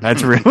one in there.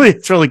 That's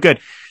it's really good.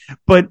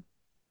 But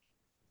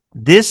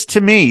this,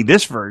 to me,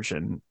 this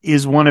version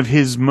is one of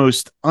his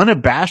most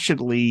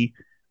unabashedly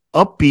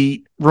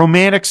upbeat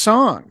romantic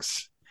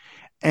songs.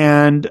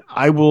 And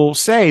I will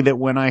say that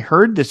when I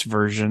heard this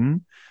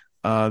version,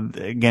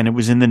 again, it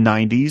was in the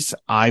 90s.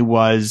 I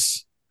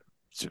was,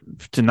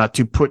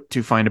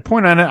 to find a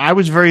point on it, I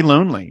was very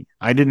lonely.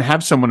 I didn't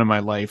have someone in my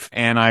life,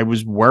 and I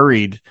was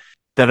worried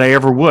that I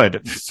ever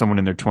would. Someone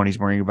in their 20s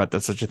worrying about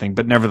that, such a thing,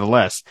 but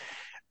nevertheless.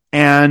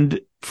 And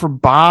for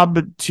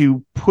Bob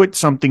to put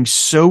something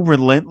so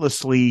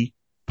relentlessly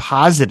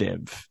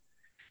positive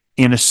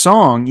in a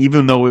song,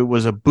 even though it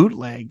was a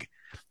bootleg,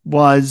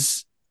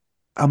 was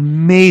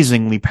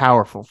amazingly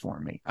powerful for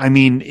me. I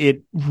mean,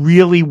 it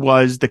really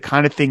was the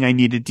kind of thing I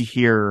needed to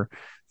hear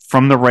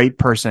from the right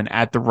person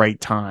at the right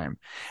time.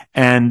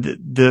 And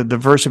the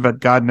verse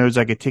about God knows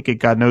I could take it,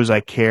 God knows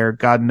I care,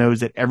 God knows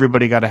that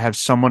everybody got to have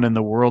someone in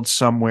the world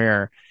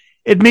somewhere,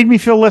 it made me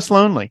feel less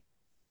lonely.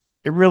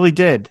 It really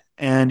did.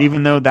 And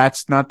even though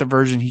that's not the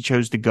version he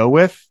chose to go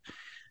with,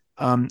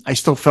 I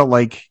still felt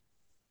like,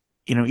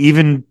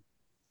 even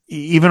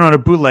on a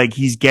bootleg,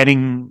 he's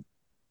getting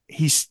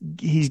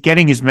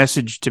his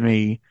message to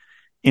me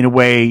in a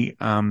way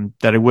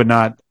that I would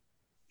not,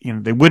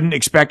 they wouldn't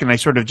expect, and I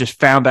sort of just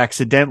found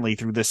accidentally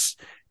through this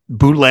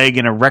bootleg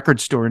in a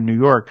record store in New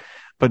York.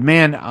 But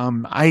man,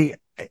 I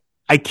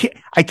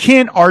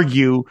can't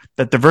argue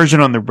that the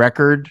version on the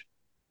record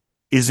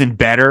isn't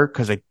better,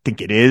 because I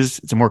think it is.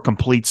 It's a more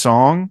complete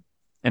song,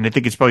 and I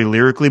think it's probably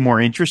lyrically more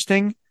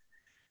interesting.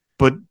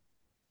 But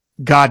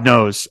God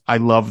knows, I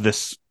love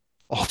this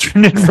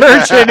alternate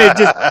version.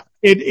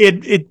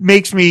 It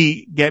makes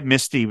me get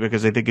misty,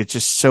 because I think it's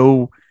just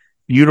so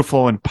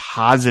beautiful and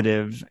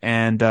positive,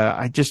 and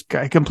I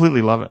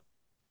completely love it.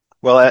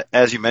 Well,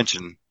 as you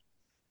mentioned,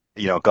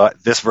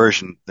 this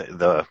version,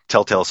 the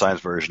Telltale Signs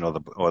version,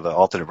 or the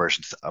alternate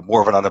version, is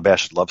more of an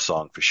unabashed love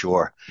song for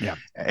sure. Yeah.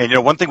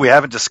 And one thing we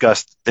haven't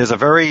discussed, there's a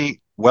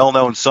very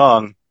well-known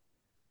song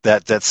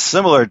that's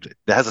similar,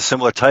 that has a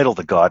similar title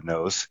to God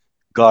Knows.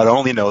 God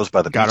Only Knows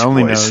by the God Beach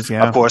Only Boys. Knows,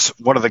 yeah. Of course,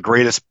 one of the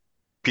greatest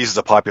pieces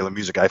of popular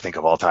music, I think,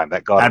 of all time.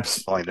 That God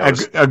Only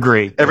Knows.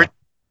 Agree.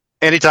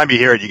 Anytime you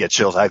hear it, you get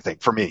chills, I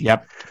think, for me.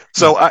 Yep.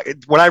 So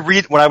when I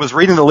was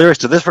reading the lyrics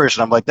to this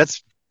version, I'm like,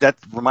 that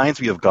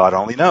reminds me of God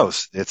Only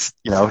Knows. It's,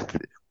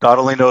 God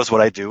only knows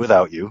what I do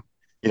without you.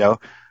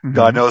 Mm-hmm.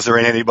 God knows there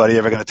ain't anybody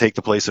ever going to take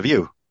the place of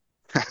you.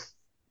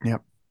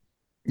 Yep.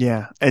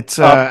 Yeah. It's,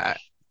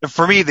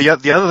 for me, the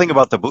other thing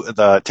about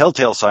the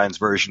Telltale Signs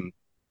version,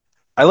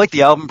 I like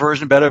the album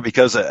version better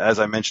because, as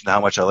I mentioned,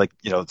 how much I like,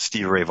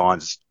 Stevie Ray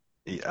Vaughan's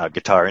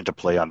guitar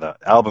interplay on the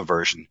album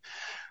version.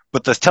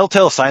 But the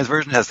Telltale Signs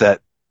version has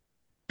that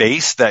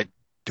bass, that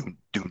do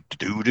do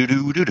do do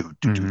do do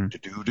do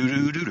do do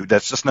do do.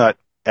 That's just not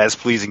as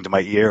pleasing to my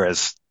ear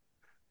as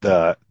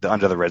the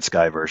Under the Red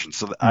Sky version.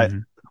 So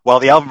while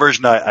the album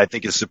version I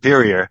think is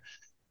superior,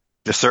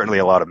 there's certainly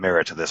a lot of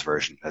merit to this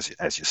version, as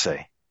you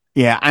say.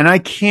 Yeah, and I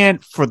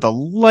can't for the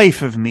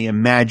life of me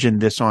imagine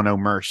this on Oh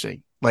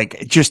Mercy.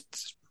 Like,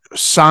 just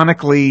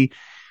sonically,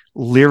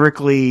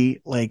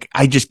 lyrically, like,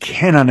 I just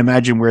cannot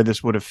imagine where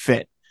this would have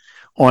fit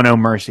on Oh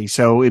Mercy.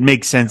 So it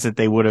makes sense that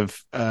he would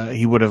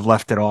have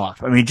left it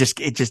off. I mean,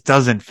 it just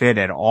doesn't fit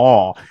at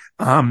all.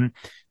 I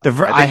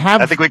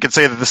think we could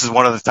say that this is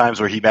one of the times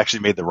where he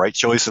actually made the right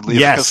choice and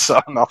leaving a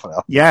song off of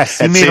it. Yes,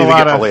 he and made a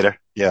lot of later.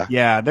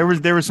 Yeah. There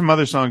were some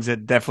other songs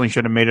that definitely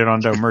should have made it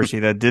onto Mercy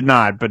that did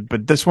not.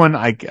 But this one,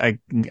 I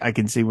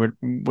can see what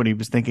he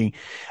was thinking.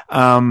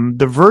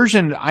 The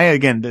version,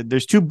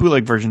 there's two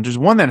bootleg versions. There's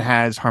one that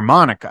has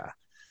harmonica,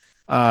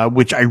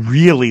 which I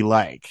really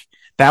like.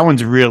 That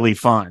one's really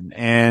fun,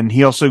 and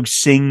he also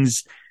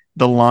sings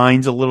the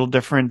lines a little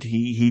different.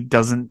 He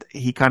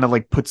kind of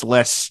like puts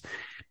less.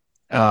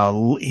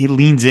 He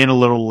leans in a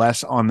little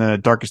less on the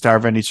darkest hour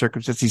of any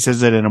circumstance. He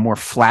says it in a more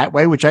flat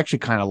way, which I actually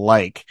kind of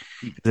like.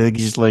 I think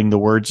he's just letting the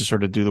words to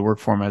sort of do the work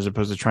for him, as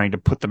opposed to trying to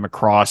put them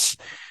across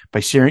by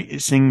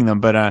singing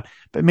them. But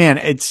man,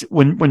 it's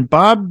when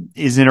Bob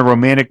is in a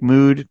romantic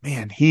mood,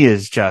 man, he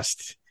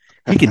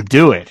can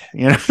do it.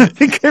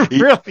 He can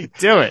really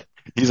do it.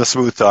 He's a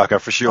smooth talker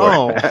for sure.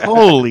 Oh,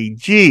 holy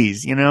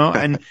jeez,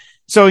 and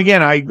so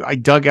again, I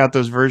dug out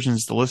those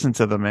versions to listen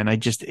to them, and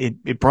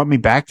it brought me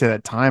back to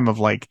that time of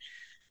like,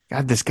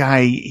 God, this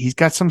guy, he's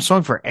got some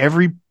song for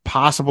every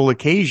possible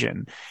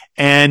occasion.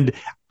 And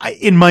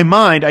in my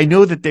mind, I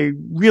know that they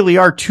really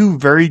are two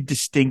very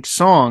distinct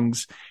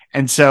songs.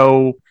 And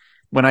so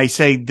when I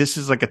say this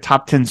is like a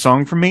top 10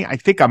 song for me, I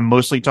think I'm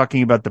mostly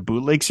talking about the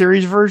bootleg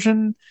series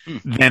version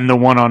than the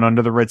one on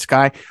Under the Red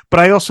Sky. But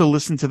I also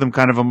listen to them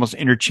kind of almost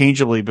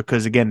interchangeably,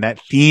 because again,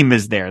 that theme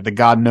is there. The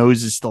God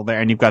Knows is still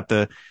there. And you've got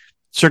the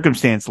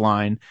circumstance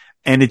line.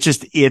 And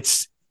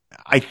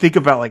I think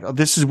about like, oh,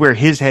 this is where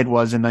his head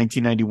was in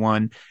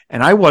 1991,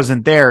 and I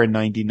wasn't there in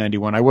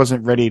 1991. I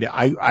wasn't ready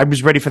I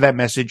was ready for that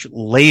message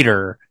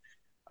later.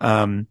 But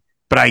when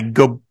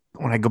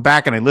I go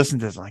back and I listen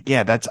to this, I'm like,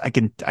 yeah, I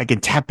can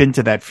tap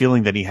into that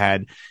feeling that he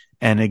had.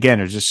 And again,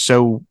 it's just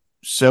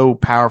so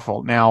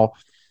powerful. Now,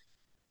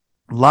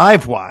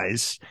 live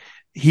wise,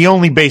 he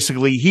only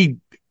basically,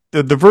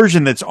 the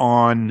version that's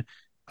on,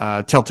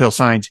 Telltale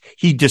Signs,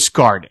 he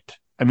discarded.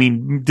 I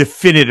mean,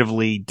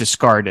 definitively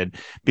discarded,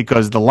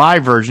 because the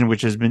live version,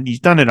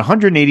 he's done it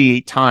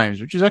 188 times,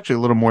 which is actually a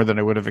little more than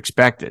I would have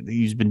expected.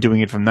 He's been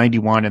doing it from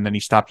 91, and then he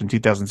stopped in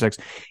 2006.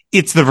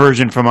 It's the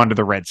version from Under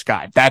the Red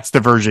Sky. That's the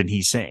version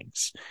he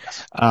sings.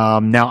 Yes.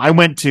 Now I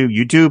went to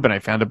YouTube and I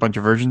found a bunch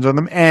of versions of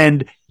them,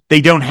 and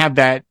they don't have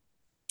that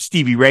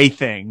Stevie Ray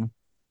thing.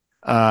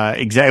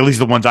 Exactly. At least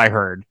the ones I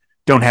heard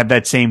don't have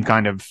that same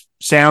kind of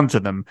sound to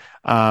them.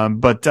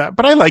 But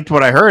I liked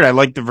what I heard. I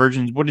liked the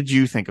versions. What did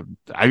you think of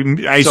them?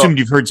 I assumed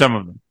you've heard some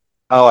of them.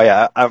 Oh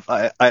yeah.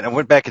 I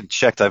went back and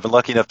checked. I've been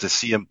lucky enough to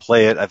see him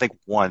play it, I think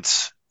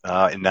once,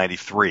 in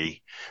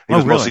 93. He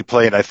was mostly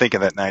playing, I think,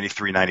 in that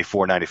 93,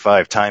 94,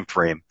 95 time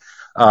frame.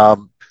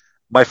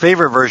 My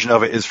favorite version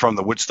of it is from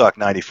the Woodstock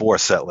 94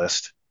 set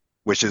list,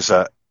 which is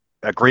a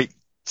great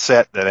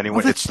set that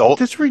anyone,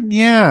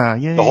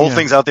 the whole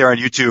thing's out there on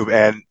YouTube.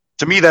 And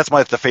to me, that's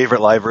the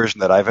favorite live version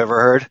that I've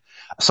ever heard.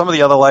 Some of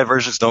the other live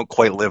versions don't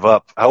quite live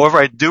up. However,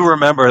 I do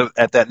remember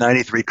at that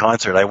 93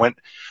 concert, I went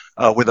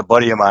with a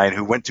buddy of mine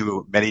who went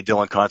to many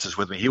Dylan concerts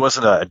with me. He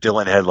wasn't a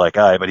Dylan head like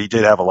I, but he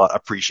did have a lot of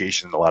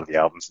appreciation in a lot of the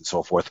albums and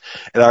so forth.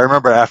 And I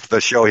remember after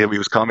the show, he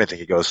was commenting.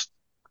 He goes,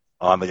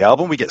 "On the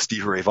album, we get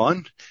Stevie Ray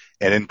Vaughan,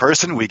 and in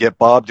person, we get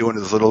Bob doing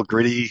his little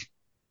gritty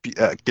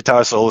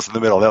guitar solos in the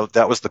middle.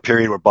 That was the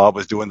period where Bob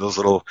was doing those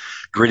little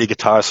gritty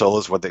guitar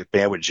solos where the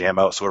band would jam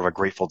out, sort of a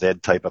Grateful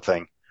Dead type of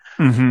thing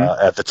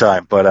at the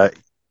time. But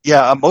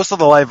yeah, most of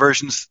the live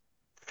versions,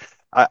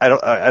 I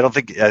don't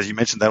think, as you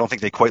mentioned, I don't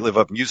think they quite live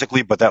up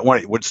musically. But that one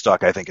at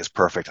Woodstock, I think, is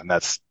perfect, and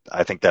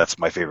I think that's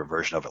my favorite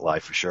version of it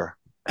live for sure.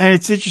 And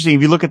it's interesting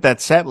if you look at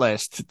that set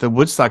list, the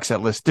Woodstock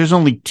set list. There's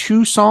only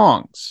 2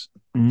 songs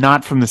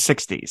not from the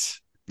 '60s.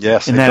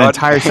 Yes, in that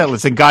entire set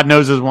list, and God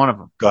Knows is one of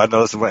them. God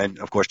Knows, and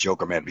of course,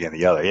 Joker Man being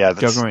the other. Yeah,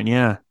 Joker Man.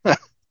 Yeah.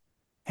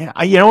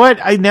 Yeah. You know what?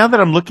 Now that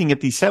I'm looking at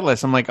these set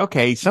lists, I'm like,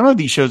 okay, some of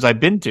these shows I've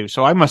been to,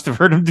 so I must have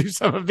heard him do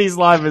some of these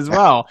live as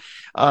well.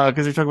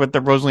 Because they're talking about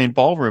the Roseland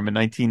Ballroom in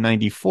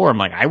 1994. I'm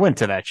like, I went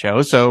to that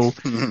show, so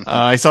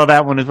I saw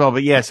that one as well.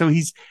 But yeah, so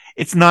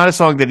it's not a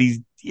song that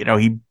he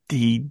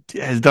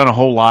has done a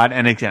whole lot,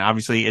 and again,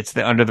 obviously, it's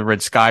the Under the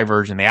Red Sky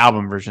version. The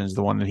album version is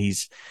the one that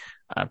he's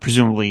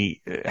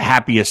presumably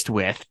happiest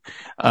with.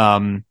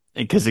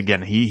 Because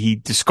again, he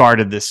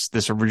discarded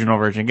this original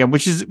version again,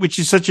 which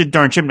is such a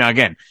darn shame. Now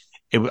again,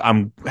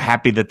 I'm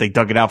happy that they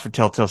dug it out for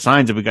Telltale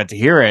Signs and we got to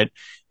hear it,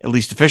 at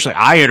least officially.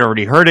 I had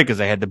already heard it because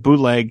I had the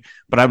bootleg,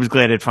 but I was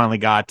glad it finally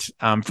got,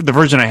 the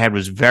version I had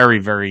was very,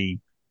 very,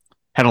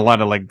 had a lot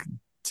of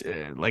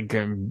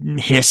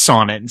hiss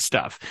on it and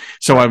stuff.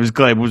 So I was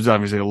glad it was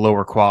obviously a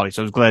lower quality.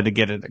 So I was glad to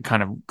get it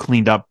kind of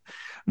cleaned up.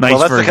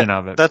 Nice version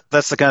of it.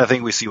 That's the kind of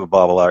thing we see with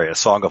Bob Alaria. A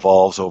song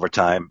evolves over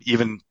time,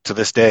 even to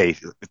this day.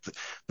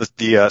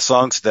 The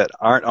songs that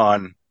aren't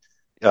on,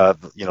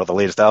 the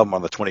latest album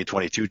on the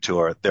 2022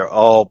 tour, they're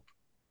all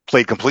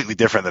played completely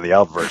different than the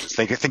album versions.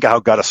 Think of how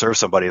 "Gotta Serve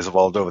Somebody" has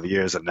evolved over the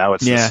years, and now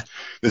it's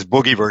this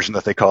boogie version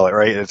that they call it,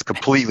 right? And it's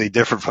completely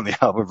different from the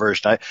album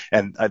version.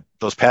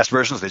 Those past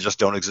versions, they just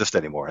don't exist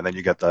anymore. And then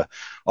you got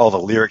all the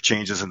lyric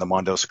changes in the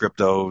Mondo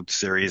Scripto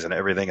series and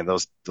everything, and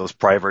those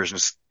prior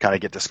versions kind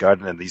of get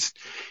discarded. And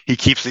he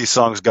keeps these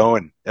songs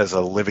going as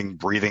a living,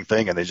 breathing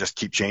thing, and they just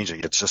keep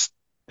changing. It's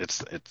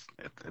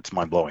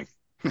mind blowing.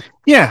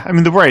 Yeah, I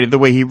mean, the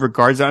way he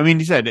regards it. I mean,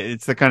 he said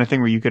it's the kind of thing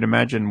where you could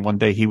imagine one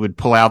day he would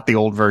pull out the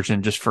old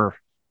version just for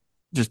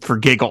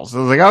giggles. I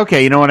was like,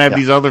 okay, you know what? I have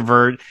these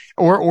other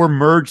or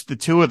merge the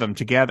two of them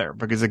together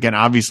because again,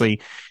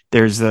 obviously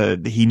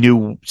he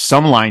knew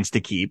some lines to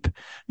keep,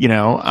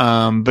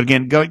 but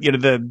again,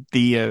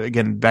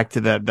 again, back to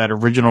that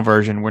original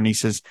version when he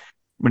says,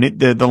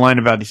 the line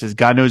about, he says,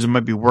 "God knows it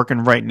might be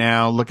working right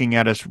now, looking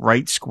at us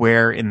right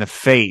square in the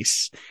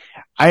face."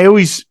 I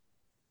always,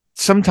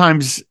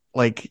 sometimes,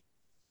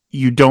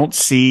 you don't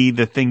see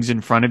the things in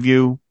front of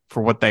you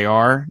for what they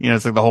are.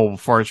 It's like the whole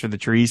forest for the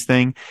trees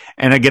thing.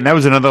 And again, that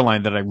was another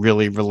line that I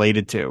really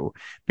related to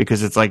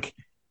because it's like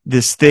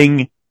this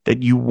thing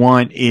that you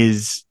want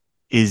is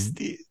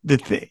the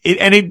thing.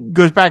 And it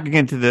goes back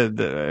again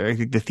to I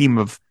think the theme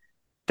of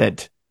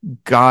that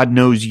God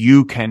knows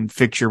you can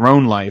fix your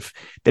own life,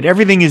 that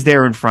everything is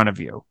there in front of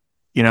you.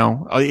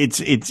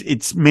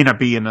 It's may not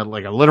be in a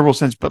literal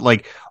sense, but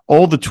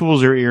all the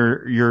tools are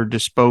at your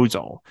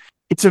disposal.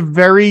 It's a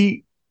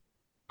very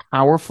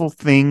powerful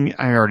thing.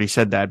 I already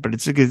said that, but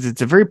it's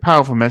a very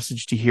powerful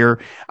message to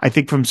hear, I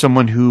think, from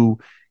someone who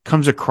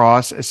comes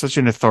across as such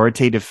an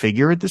authoritative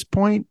figure at this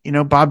point.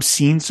 Bob's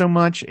seen so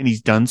much and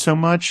he's done so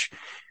much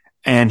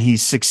and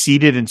he's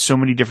succeeded in so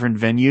many different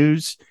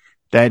venues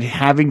that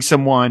having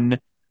someone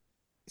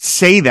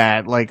say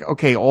that,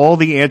 okay, all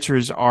the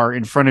answers are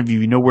in front of you,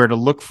 you know where to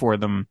look for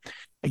them.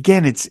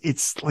 Again,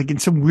 it's like in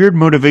some weird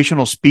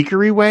motivational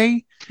speakery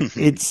way.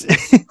 It's,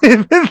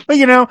 I'm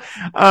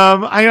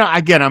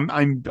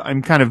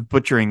kind of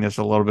butchering this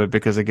a little bit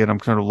because again, I'm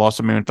kind of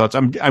lost in my own thoughts.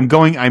 I'm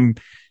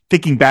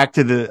thinking back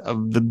to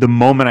the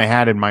moment I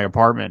had in my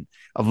apartment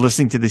of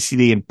listening to the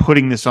CD and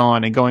putting this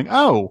on and going,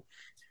 oh,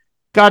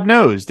 God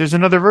knows there's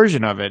another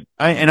version of it.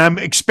 And I'm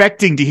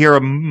expecting to hear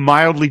a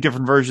mildly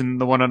different version than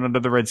the one on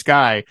Under the Red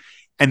Sky.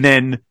 And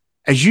then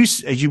as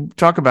you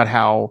talk about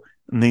how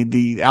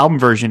the album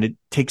version, it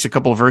takes a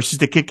couple of verses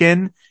to kick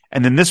in.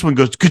 And then this one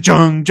goes,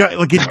 ka-chung,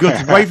 like it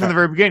goes right from the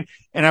very beginning.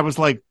 And I was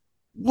like,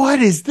 what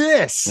is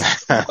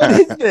this? What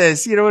is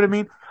this? You know what I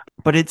mean?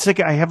 But it's like,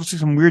 I have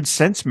some weird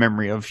sense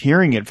memory of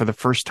hearing it for the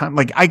first time.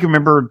 Like I can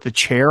remember the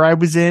chair I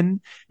was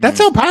in. That's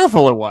how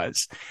powerful it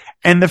was.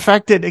 And the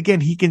fact that again,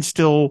 he can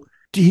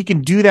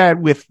do that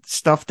with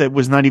stuff that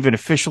was not even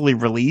officially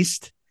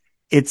released.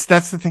 That's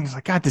the thing. It's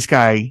like, God, this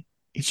guy,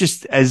 he's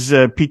just, as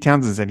Pete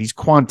Townsend said, he's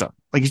quantum.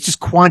 Like he's just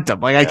quantum.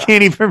 Like I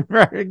can't even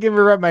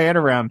wrap my head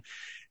around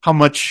how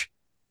much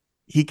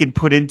he can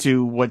put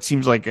into what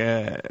seems like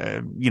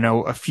a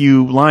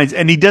few lines.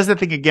 And he does that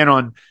thing again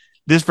on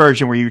this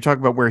version where you talk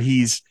about where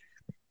he's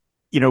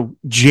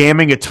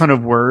jamming a ton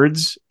of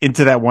words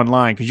into that one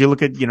line. Cause you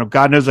look at,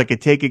 God knows I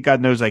could take it. God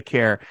knows I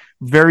care.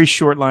 Very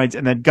short lines.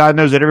 And then God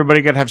knows that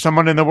everybody got to have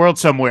someone in the world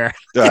somewhere.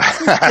 Well,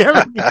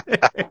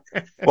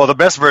 the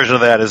best version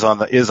of that is on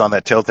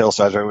that Telltale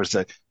side where it was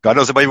God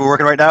knows somebody we're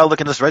working right now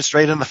looking us right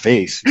straight in the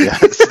face.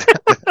 Yes.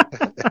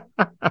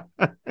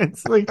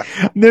 It's like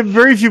there are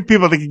very few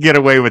people that can get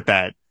away with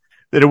that.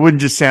 That it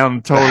wouldn't just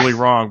sound totally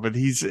wrong, but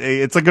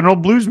it's like an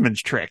old bluesman's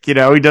trick, he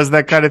does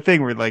that kind of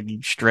thing where like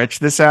you stretch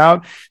this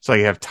out so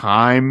you have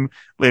time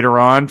later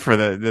on for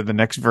the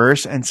next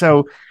verse. And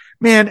so,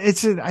 man,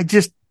 I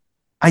just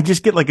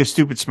get like a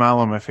stupid smile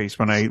on my face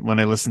when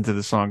I listen to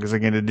the song. Cause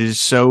again, it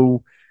is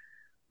so,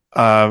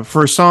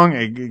 for a song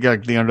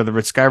like the Under the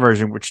Red Sky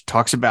version, which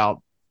talks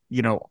about,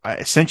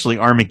 essentially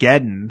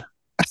Armageddon,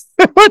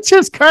 which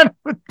is kind of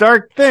a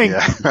dark thing.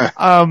 Yeah.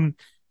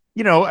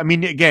 I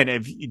mean,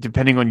 again,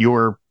 depending on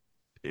your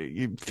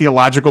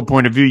theological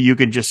point of view, you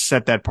can just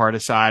set that part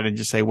aside and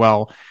just say,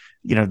 well,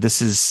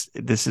 this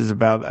is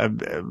about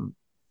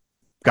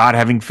God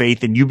having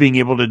faith and you being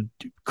able to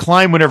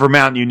climb whatever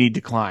mountain you need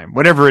to climb,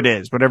 whatever it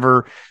is,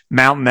 whatever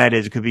mountain that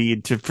is. It could be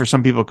for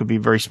some people, it could be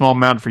a very small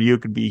mountain. For you,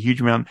 it could be a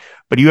huge mountain,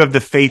 but you have the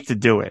faith to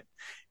do it.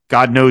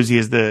 God knows he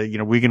is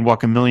we can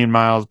walk a million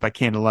miles by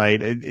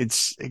candlelight.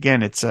 It's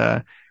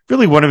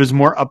really one of his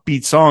more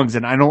upbeat songs.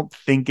 And I don't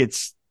think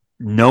it's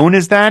known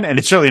as that, and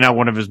it's certainly not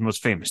one of his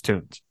most famous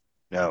tunes.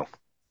 No,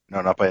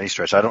 not by any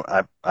stretch. I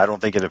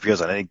don't think it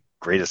appears on any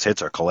greatest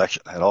hits or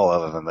collection at all,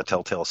 other than the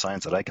Telltale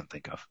Signs that I can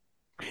think of.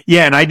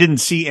 Yeah, and I didn't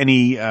see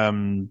any.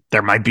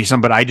 There might be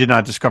some, but I did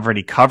not discover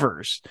any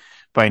covers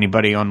by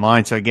anybody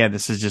online. So again,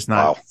 this is just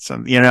not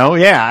some.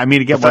 Yeah. I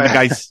mean, again, one of the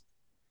guys.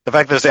 The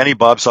fact there's any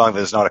Bob song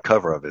there's not a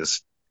cover of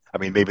is, I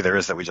mean, maybe there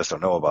is that we just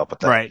don't know about,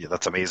 but right.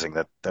 That's amazing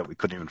that we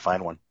couldn't even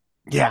find one.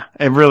 Yeah,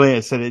 it really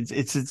is.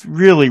 It's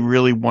really,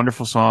 really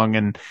wonderful song,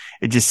 and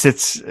it just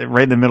sits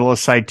right in the middle of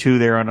side 2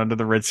 there on Under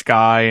the Red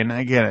Sky. And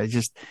again, it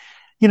just,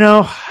 it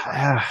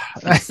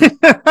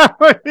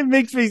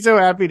makes me so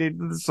happy to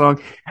do the song.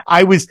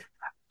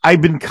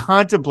 I've been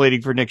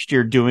contemplating for next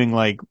year doing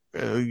like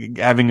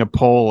having a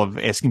poll of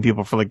asking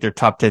people for like their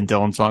top 10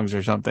 Dylan songs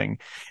or something.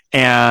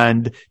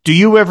 And do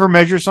you ever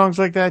measure songs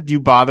like that? Do you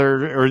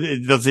bother, or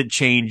does it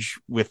change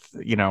with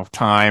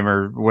time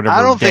or whatever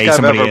I don't day think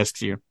somebody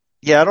asks you?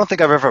 Yeah, I don't think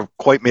I've ever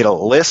quite made a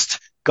list.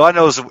 God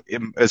knows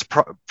is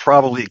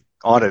probably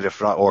on it, if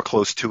not or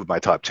close to my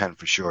top 10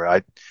 for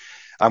sure.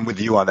 I'm with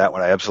you on that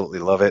one. I absolutely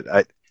love it.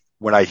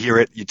 When I hear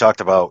it, you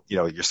talked about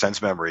your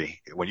sense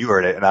memory when you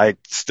heard it, and I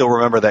still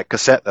remember that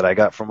cassette that I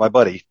got from my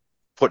buddy,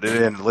 putting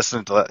it in,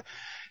 listening to that,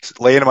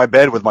 laying in my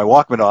bed with my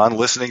Walkman on,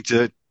 listening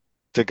to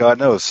God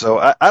knows. So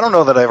I don't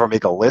know that I ever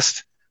make a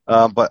list,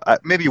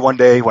 but maybe one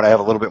day when I have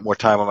a little bit more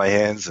time on my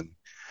hands and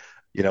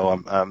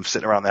I'm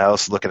sitting around the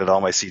house looking at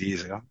all my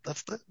CDs and go,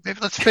 let's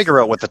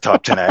figure out what the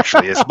top 10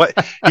 actually is. But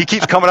he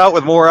keeps coming out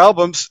with more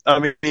albums. I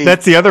mean,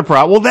 that's the other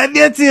problem. Well,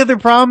 that's the other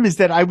problem is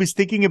that I was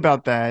thinking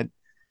about that,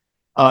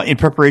 in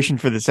preparation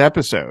for this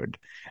episode.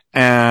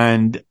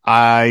 And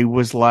I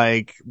was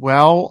like,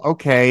 well,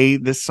 okay,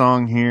 this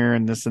song here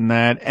and this and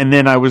that. And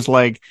then I was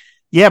like,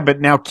 yeah, but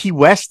now Key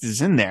West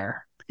is in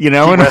there. Key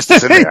West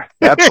is in there.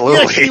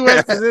 Absolutely. Key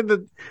West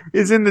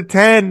is in the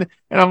 10.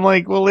 And I'm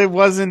like, well,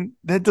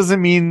 that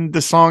doesn't mean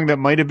the song that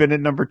might have been at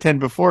number 10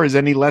 before is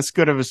any less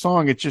good of a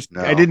song. It's just,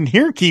 no. I didn't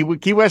hear Key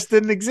West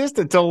didn't exist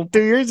until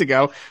 2 years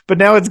ago, but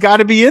now it's got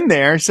to be in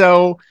there.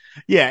 So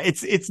yeah,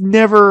 it's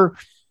never,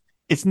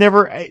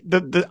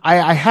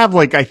 I have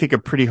like, I think a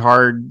pretty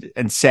hard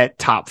and set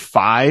top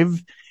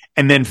 5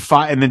 and then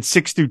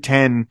 6 through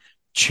 10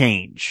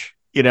 change.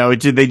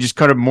 They just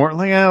cut it more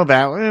like,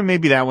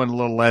 maybe that one a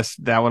little less,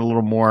 that one a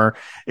little more.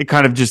 It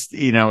kind of just,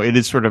 it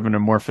is sort of an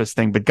amorphous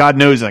thing, but God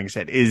knows, like I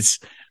said, it's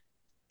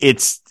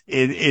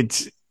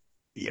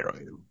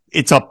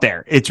up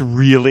there. It's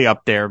really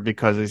up there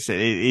because I said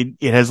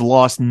it has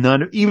lost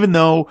none, even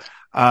though,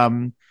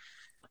 the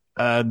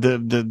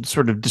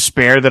sort of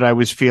despair that I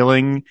was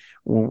feeling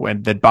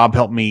that Bob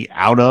helped me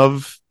out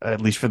of,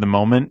 at least for the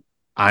moment,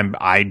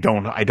 I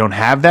don't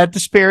have that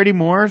despair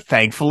anymore,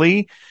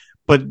 thankfully.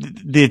 But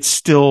it's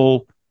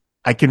still,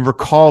 I can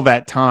recall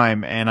that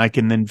time and I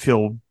can then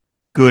feel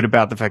good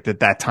about the fact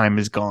that time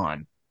is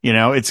gone.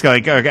 It's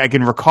like, I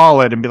can recall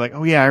it and be like,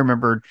 oh yeah, I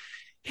remember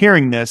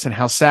hearing this and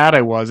how sad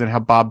I was and how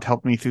Bob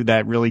helped me through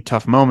that really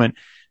tough moment.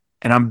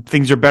 And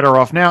things are better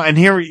off now. And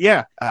here,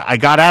 yeah, I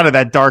got out of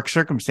that dark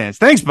circumstance.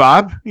 Thanks,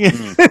 Bob.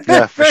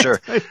 Yeah, for sure.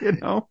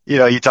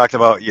 You talked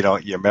about,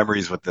 your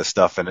memories with this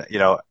stuff. And,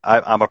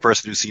 I'm a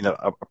person who's seen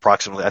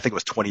approximately, I think it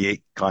was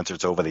 28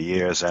 concerts over the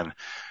years. And,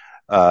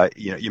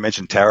 you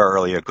mentioned Tara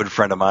earlier. A good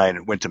friend of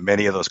mine went to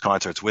many of those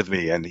concerts with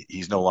me, and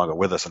he's no longer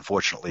with us,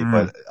 unfortunately.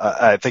 But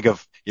I think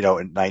of, in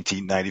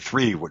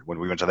 1993 when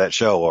we went to that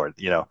show, or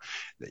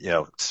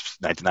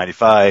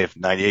 1995,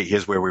 98.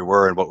 Here's where we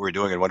were and what we were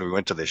doing and when we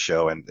went to this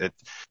show, and it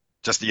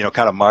just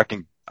kind of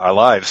marking our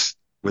lives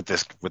with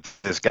this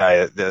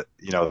guy. The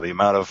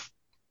amount of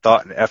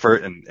thought and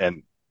effort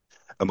and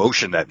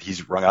emotion that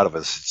he's wrung out of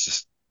us. It's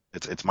just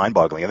it's mind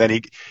boggling. And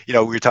then we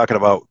were talking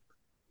about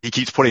he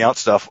keeps putting out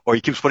stuff, or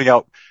he keeps putting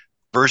out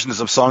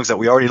versions of songs that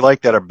we already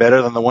like that are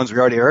better than the ones we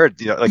already heard.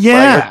 You know, like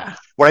Yeah.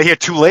 when I hear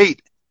Too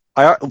Late,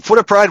 Foot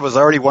of Pride was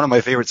already one of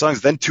my favorite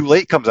songs. Then Too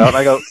Late comes out, and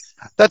I go,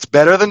 that's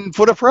better than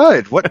Foot of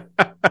Pride. What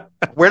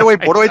do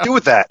I do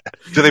with that?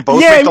 Do they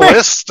both make the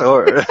list?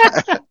 Or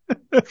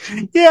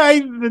yeah,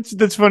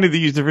 that's funny to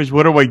use the phrase.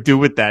 What do I do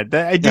with that?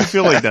 I do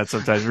feel like that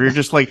sometimes. Where you're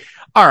just like,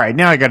 all right,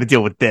 now I got to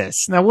deal with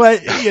this. Now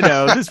what?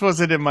 This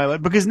wasn't in my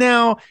life because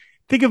now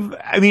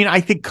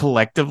I think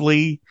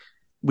collectively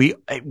we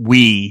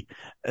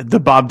the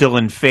Bob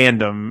Dylan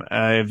fandom,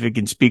 if it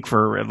can speak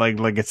for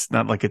like it's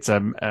not like it's a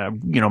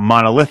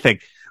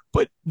monolithic,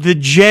 but the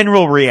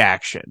general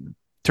reaction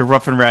to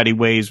Rough and Rowdy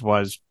Ways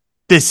was,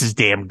 this is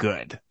damn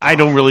good. I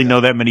don't really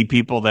know that many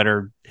people that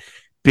are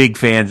big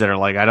fans that are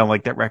like, I don't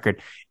like that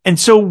record. And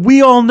so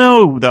we all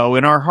know, though,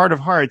 in our heart of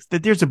hearts,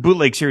 that there's a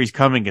bootleg series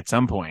coming at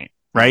some point,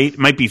 right? It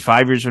might be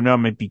 5 years from now, it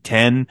might be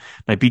 10,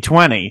 might be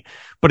 20.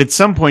 But at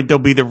some point, there'll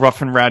be the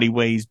Rough and Rowdy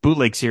Ways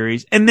bootleg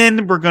series. And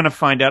then we're going to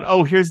find out,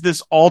 oh, here's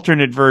this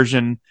alternate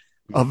version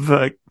of,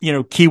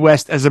 Key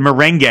West as a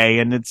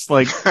merengue. And it's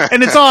like,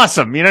 and it's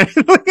awesome,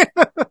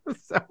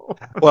 So.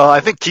 Well, I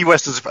think Key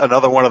West is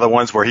another one of the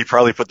ones where he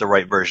probably put the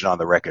right version on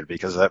the record,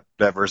 because that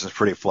version is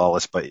pretty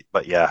flawless. But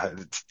yeah,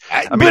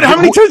 but how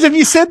many times have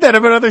you said that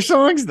about other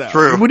songs, though?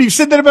 True. When you've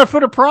said that about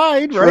Foot of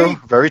Pride, true. Right?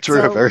 Very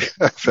true. So, very,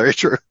 very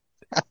true.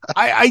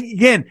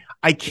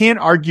 I can't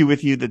argue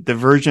with you that the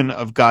version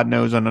of God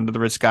Knows on Under the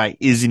Red Sky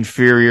is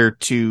inferior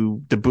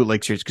to the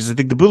bootleg series, because I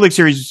think the bootleg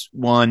series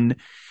one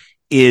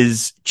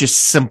is just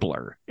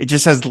simpler. It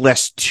just has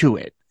less to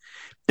it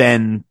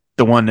than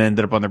the one that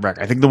ended up on the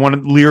record. I think the one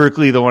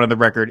on the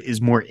record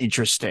is more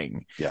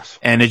interesting. Yes.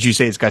 And as you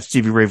say, it's got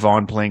Stevie Ray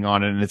Vaughan playing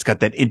on it, and it's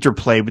got that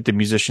interplay with the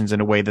musicians in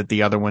a way that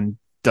the other one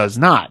does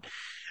not.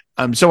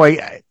 So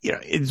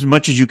as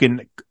much as you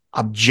can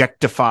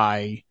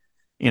objectively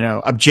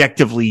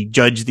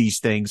judge these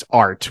things,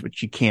 art,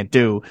 which you can't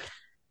do,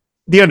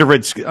 the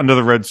Under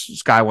the Red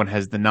Sky one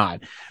has the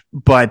nod.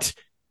 But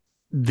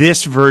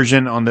this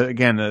version on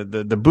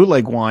the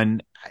bootleg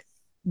one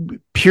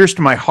pierced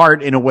my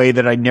heart in a way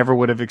that I never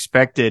would have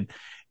expected.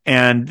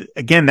 And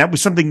again, that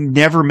was something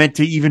never meant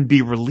to even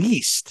be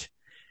released.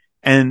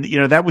 And,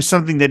 that was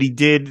something that he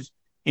did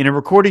in a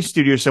recording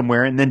studio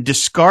somewhere and then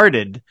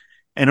discarded.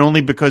 And only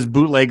because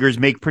bootleggers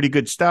make pretty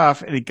good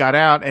stuff, and it got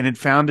out and it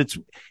found its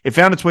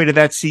way to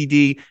that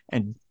CD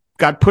and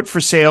got put for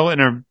sale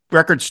in a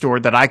record store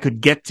that I could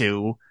get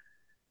to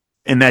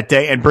in that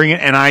day and bring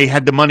it. And I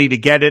had the money to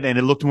get it, and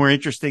it looked more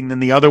interesting than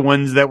the other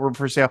ones that were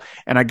for sale.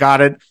 And I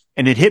got it,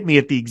 and it hit me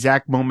at the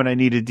exact moment I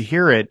needed to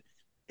hear it.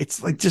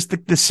 It's like just the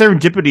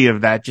serendipity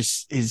of that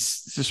just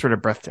is just sort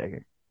of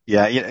breathtaking.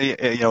 Yeah.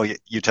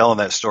 You telling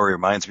that story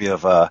reminds me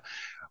of,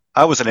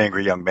 I was an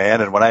angry young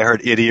man, and when I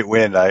heard "Idiot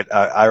Wind," I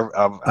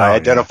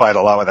identified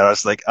a lot with that. I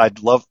was like, and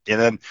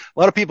then a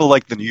lot of people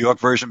like the New York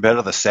version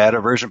better, the sadder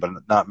version, but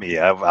not me.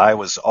 I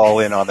was all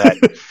in on that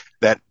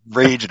that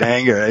rage and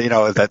anger.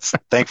 That's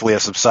thankfully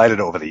has subsided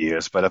over the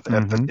years, but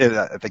I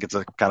think it's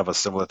a kind of a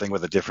similar thing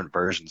with the different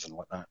versions and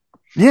whatnot.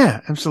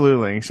 Yeah,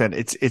 absolutely. Like I said,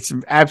 it's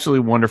an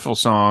absolutely wonderful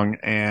song,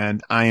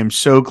 and I am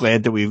so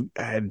glad that we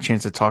had a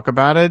chance to talk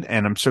about it,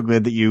 and I'm so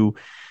glad that you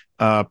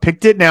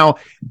picked it. Now,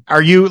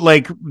 are you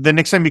like the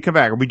next time you come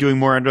back? Are we doing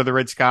more Under the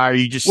Red Sky? Are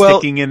you just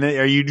sticking in it?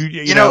 Are you?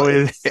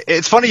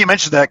 It's funny you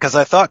mentioned that, because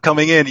I thought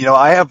coming in,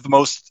 I have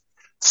the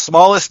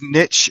smallest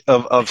niche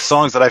of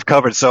songs that I've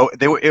covered. So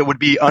it would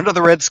be Under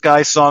the Red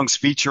Sky songs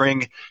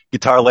featuring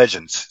guitar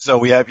legends. So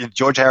we have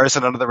George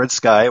Harrison, Under the Red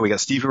Sky. We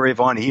got Stevie Ray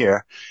Vaughan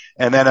here,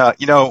 and then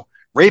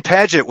Ray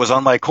Padgett was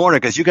on my corner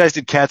because you guys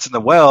did Cats in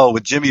the Well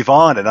with Jimmy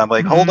Vaughn. And I'm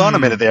like, hold on a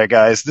minute there,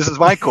 guys. This is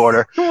my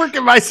corner.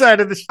 Working my side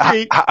of the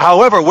street.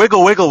 However,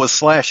 Wiggle Wiggle with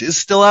Slash is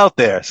still out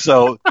there.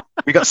 So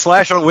we got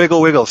Slash on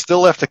Wiggle Wiggle still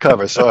left to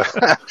cover. So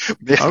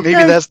maybe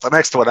that's the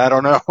next one. I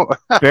don't know.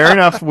 Fair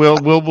enough.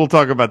 We'll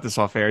talk about this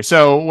off air.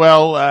 So,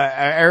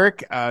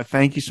 Eric,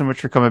 thank you so much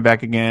for coming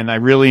back again. I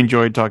really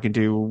enjoyed talking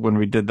to you when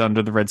we did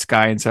Under the Red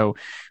Sky. And so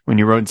when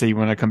you wrote and said you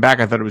want to come back,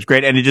 I thought it was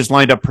great. And it just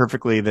lined up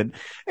perfectly that,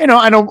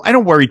 I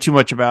don't worry too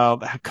much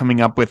about coming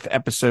up with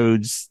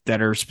episodes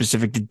that are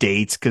specific to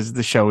dates, because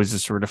the show is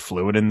just sort of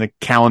fluid and the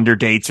calendar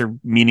dates are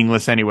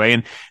meaningless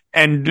anyway.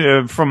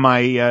 And from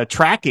my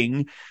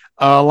tracking,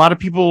 a lot of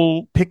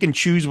people pick and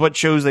choose what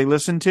shows they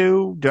listen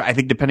to, I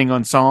think, depending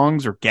on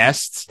songs or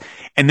guests,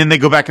 and then they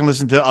go back and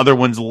listen to other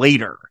ones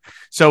later.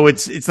 So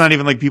it's not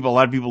even like a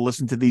lot of people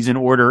listen to these in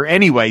order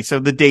anyway. So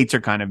the dates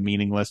are kind of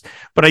meaningless.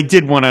 But I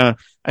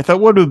thought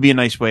what would be a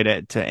nice way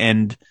to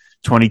end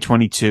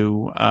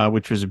 2022,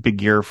 which was a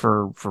big year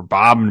for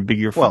Bob and a big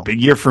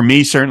year for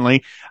me,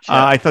 certainly. Sure.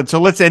 I thought, so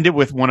let's end it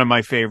with one of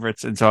my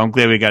favorites. And so I'm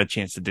glad we got a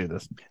chance to do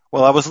this.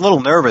 Well, I was a little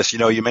nervous.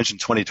 You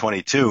mentioned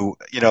 2022,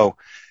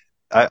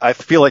 I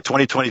feel like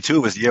 2022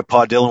 was the year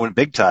Paul Dylan went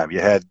big time. You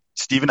had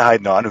Stephen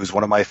Hyden on, who's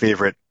one of my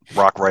favorite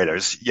rock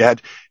writers. You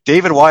had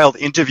David Wild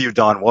interview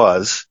Don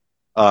Was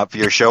for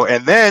your show.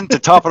 And then to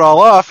top it all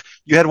off,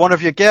 you had one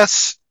of your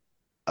guests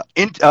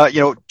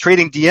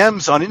trading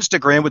DMs on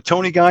Instagram with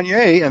Tony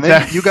Gagne, and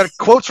then you got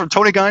quotes from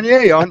Tony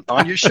Gagne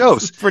on your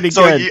shows. Pretty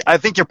so good. I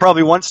think you're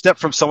probably one step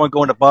from someone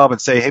going to Bob and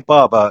say, "Hey,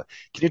 Bob, can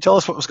you tell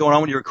us what was going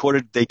on when you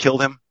recorded They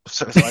Killed Him?"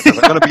 So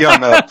I'm going to be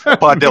on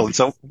Bob Dylan.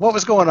 So what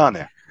was going on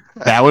there?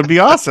 That would be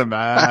awesome.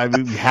 I'd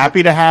be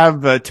happy to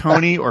have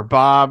Tony or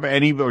Bob,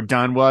 or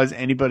Don Was,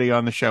 anybody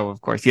on the show, of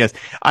course. Yes,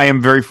 I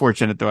am very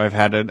fortunate, though. I've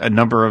had a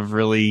number of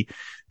really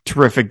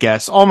terrific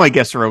guests. All my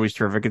guests are always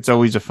terrific. It's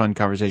always a fun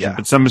conversation. Yeah.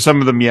 But some of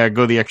them,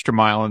 go the extra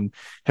mile and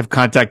have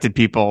contacted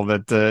people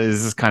that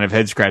is kind of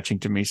head scratching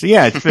to me. So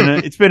yeah,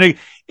 it's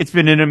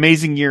been an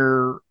amazing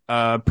year.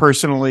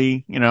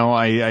 Personally,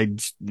 I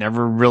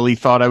never really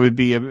thought I would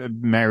be a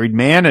married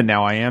man, and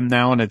now I am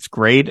now, and it's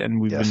great. And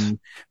we've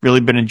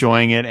been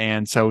enjoying it.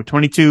 And so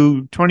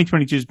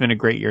 2022 has been a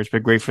great year. It's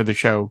been great for the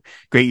show,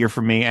 great year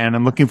for me. And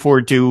I'm looking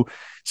forward to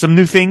some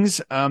new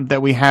things,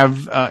 that we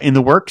have, in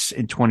the works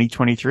in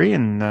 2023.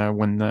 And,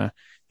 when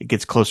it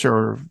gets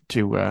closer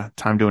to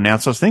time to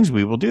announce those things,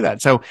 we will do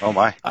that. So, oh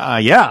my,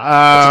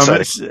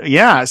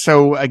 yeah.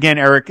 So again,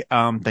 Eric,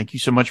 thank you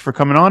so much for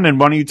coming on. And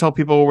why don't you tell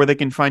people where they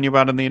can find you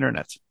about on the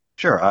internet?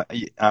 Sure.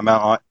 I'm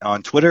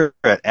on Twitter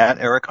at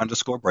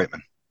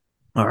Eric_Brightman.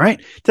 All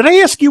right. Did I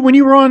ask you when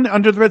you were on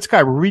Under the Red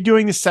Sky, were we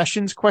doing the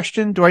sessions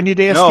question? Do I need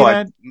to ask you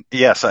that?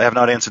 Yes, I have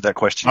not answered that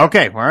question.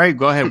 Okay. All right.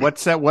 Go ahead.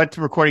 What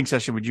recording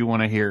session would you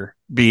want to hear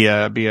be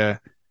a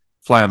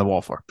fly on the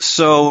wall for?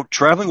 So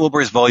Traveling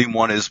Wilburys Volume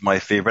 1 is my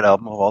favorite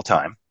album of all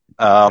time.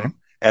 And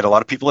a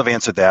lot of people have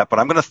answered that, but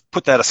I'm going to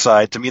put that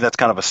aside. To me, that's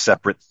kind of a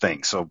separate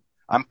thing. So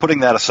I'm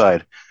putting that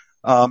aside.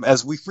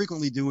 As we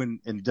frequently do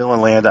in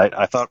Dylan Land,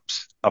 I thought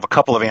of a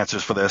couple of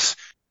answers for this.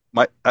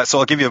 So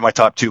I'll give you my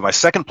top two. My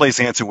second place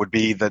answer would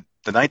be the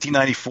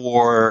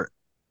 1994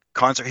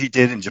 concert he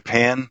did in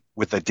Japan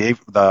with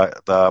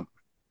the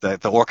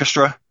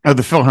orchestra. Oh,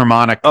 the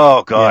Philharmonic.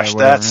 Oh gosh,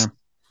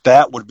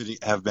 that would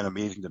have been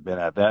amazing to have been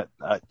at. That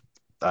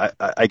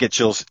I get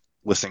chills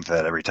listening to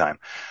that every time.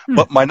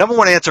 But my number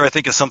one answer, I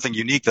think, is something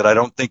unique that I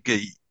don't think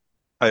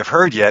I've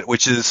heard yet,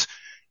 which is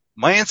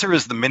my answer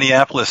is the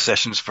Minneapolis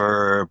sessions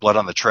for Blood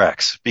on the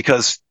Tracks,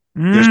 because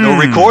there's no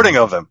recording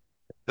of them.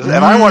 And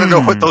I want to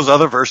know what those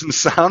other versions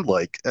sound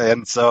like.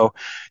 And so,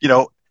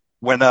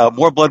 when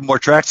More Blood, More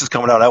Tracks is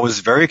coming out, I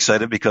was very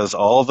excited because there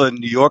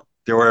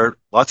were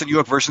lots of New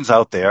York versions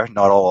out there,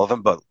 not all of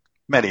them, but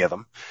many of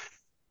them.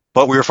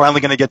 But we were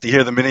finally going to get to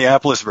hear the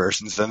Minneapolis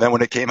versions. And then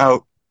when it came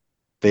out,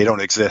 they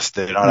don't exist.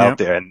 They're not out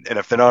there. And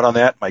if they're not on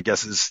that, my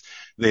guess is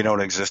they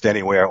don't exist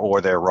anywhere,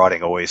 or they're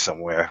rotting away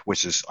somewhere,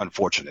 which is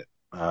unfortunate.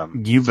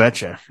 You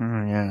betcha.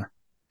 Yeah.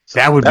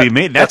 That would be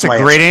amazing. That's a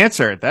great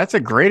answer. That's a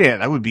great answer.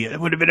 That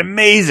would have been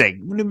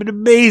amazing. Would have been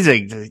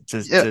amazing.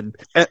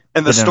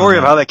 And the story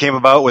of how that came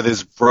about with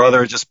his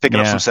brother just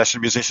picking up some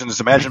session musicians.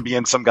 Imagine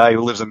being some guy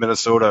who lives in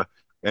Minnesota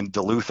and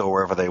Duluth or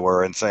wherever they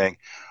were and saying,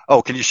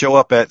 "Oh, can you show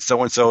up at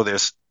so-and-so?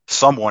 There's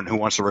someone who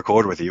wants to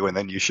record with you." And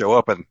then you show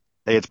up and,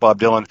 hey, it's Bob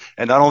Dylan.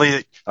 And not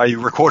only are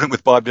you recording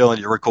with Bob Dylan,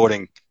 you're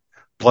recording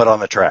Blood on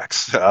the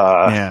Tracks.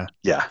 Yeah.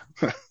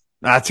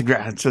 That's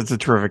a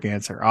terrific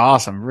answer.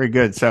 Awesome. Very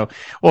good. So,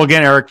 well,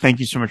 again, Eric, thank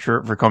you so much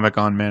for coming back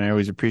on, man. I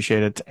always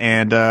appreciate it.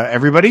 And,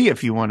 everybody,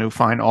 if you want to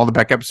find all the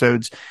back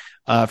episodes,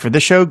 for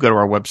this show, go to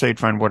our website,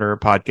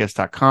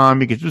 findwaterpodcast.com.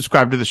 You can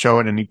subscribe to the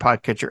show at any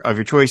podcatcher of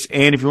your choice.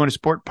 And if you want to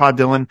support Pod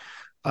Dylan,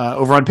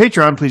 over on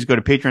Patreon, please go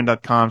to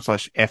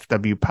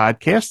patreon.com/FW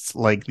podcasts,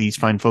 like these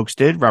fine folks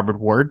did: Robert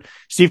Ward,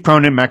 Steve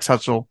Cronin, Max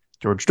Hutzel,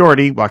 George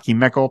Doherty, Joaquin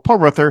Meckel, Paul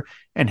Ruther,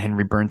 and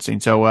Henry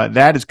Bernstein. So,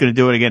 that is going to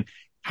do it again.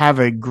 Have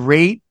a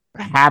great,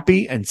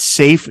 happy, and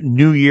safe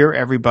new year,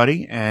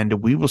 everybody,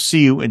 and we will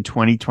see you in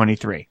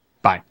 2023.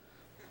 Bye.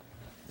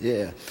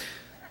 Yeah.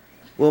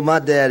 Well, my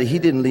daddy, he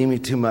didn't leave me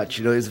too much.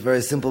 He's a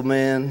very simple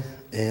man,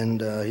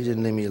 and he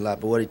didn't leave me a lot.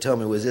 But what he told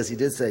me was this. He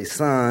did say,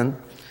 "Son,"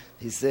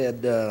 he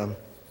said,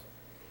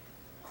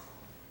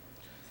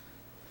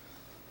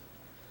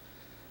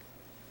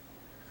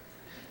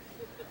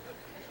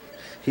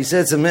 he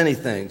said so many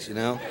things,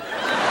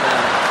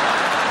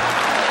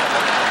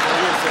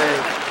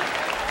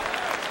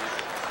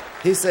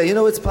 He said,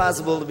 "It's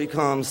possible to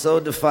become so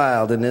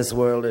defiled in this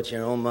world that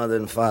your own mother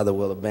and father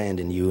will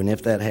abandon you. And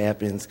if that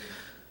happens,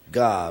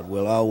 God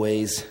will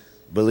always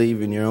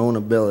believe in your own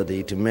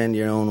ability to mend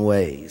your own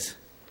ways."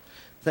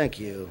 Thank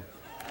you.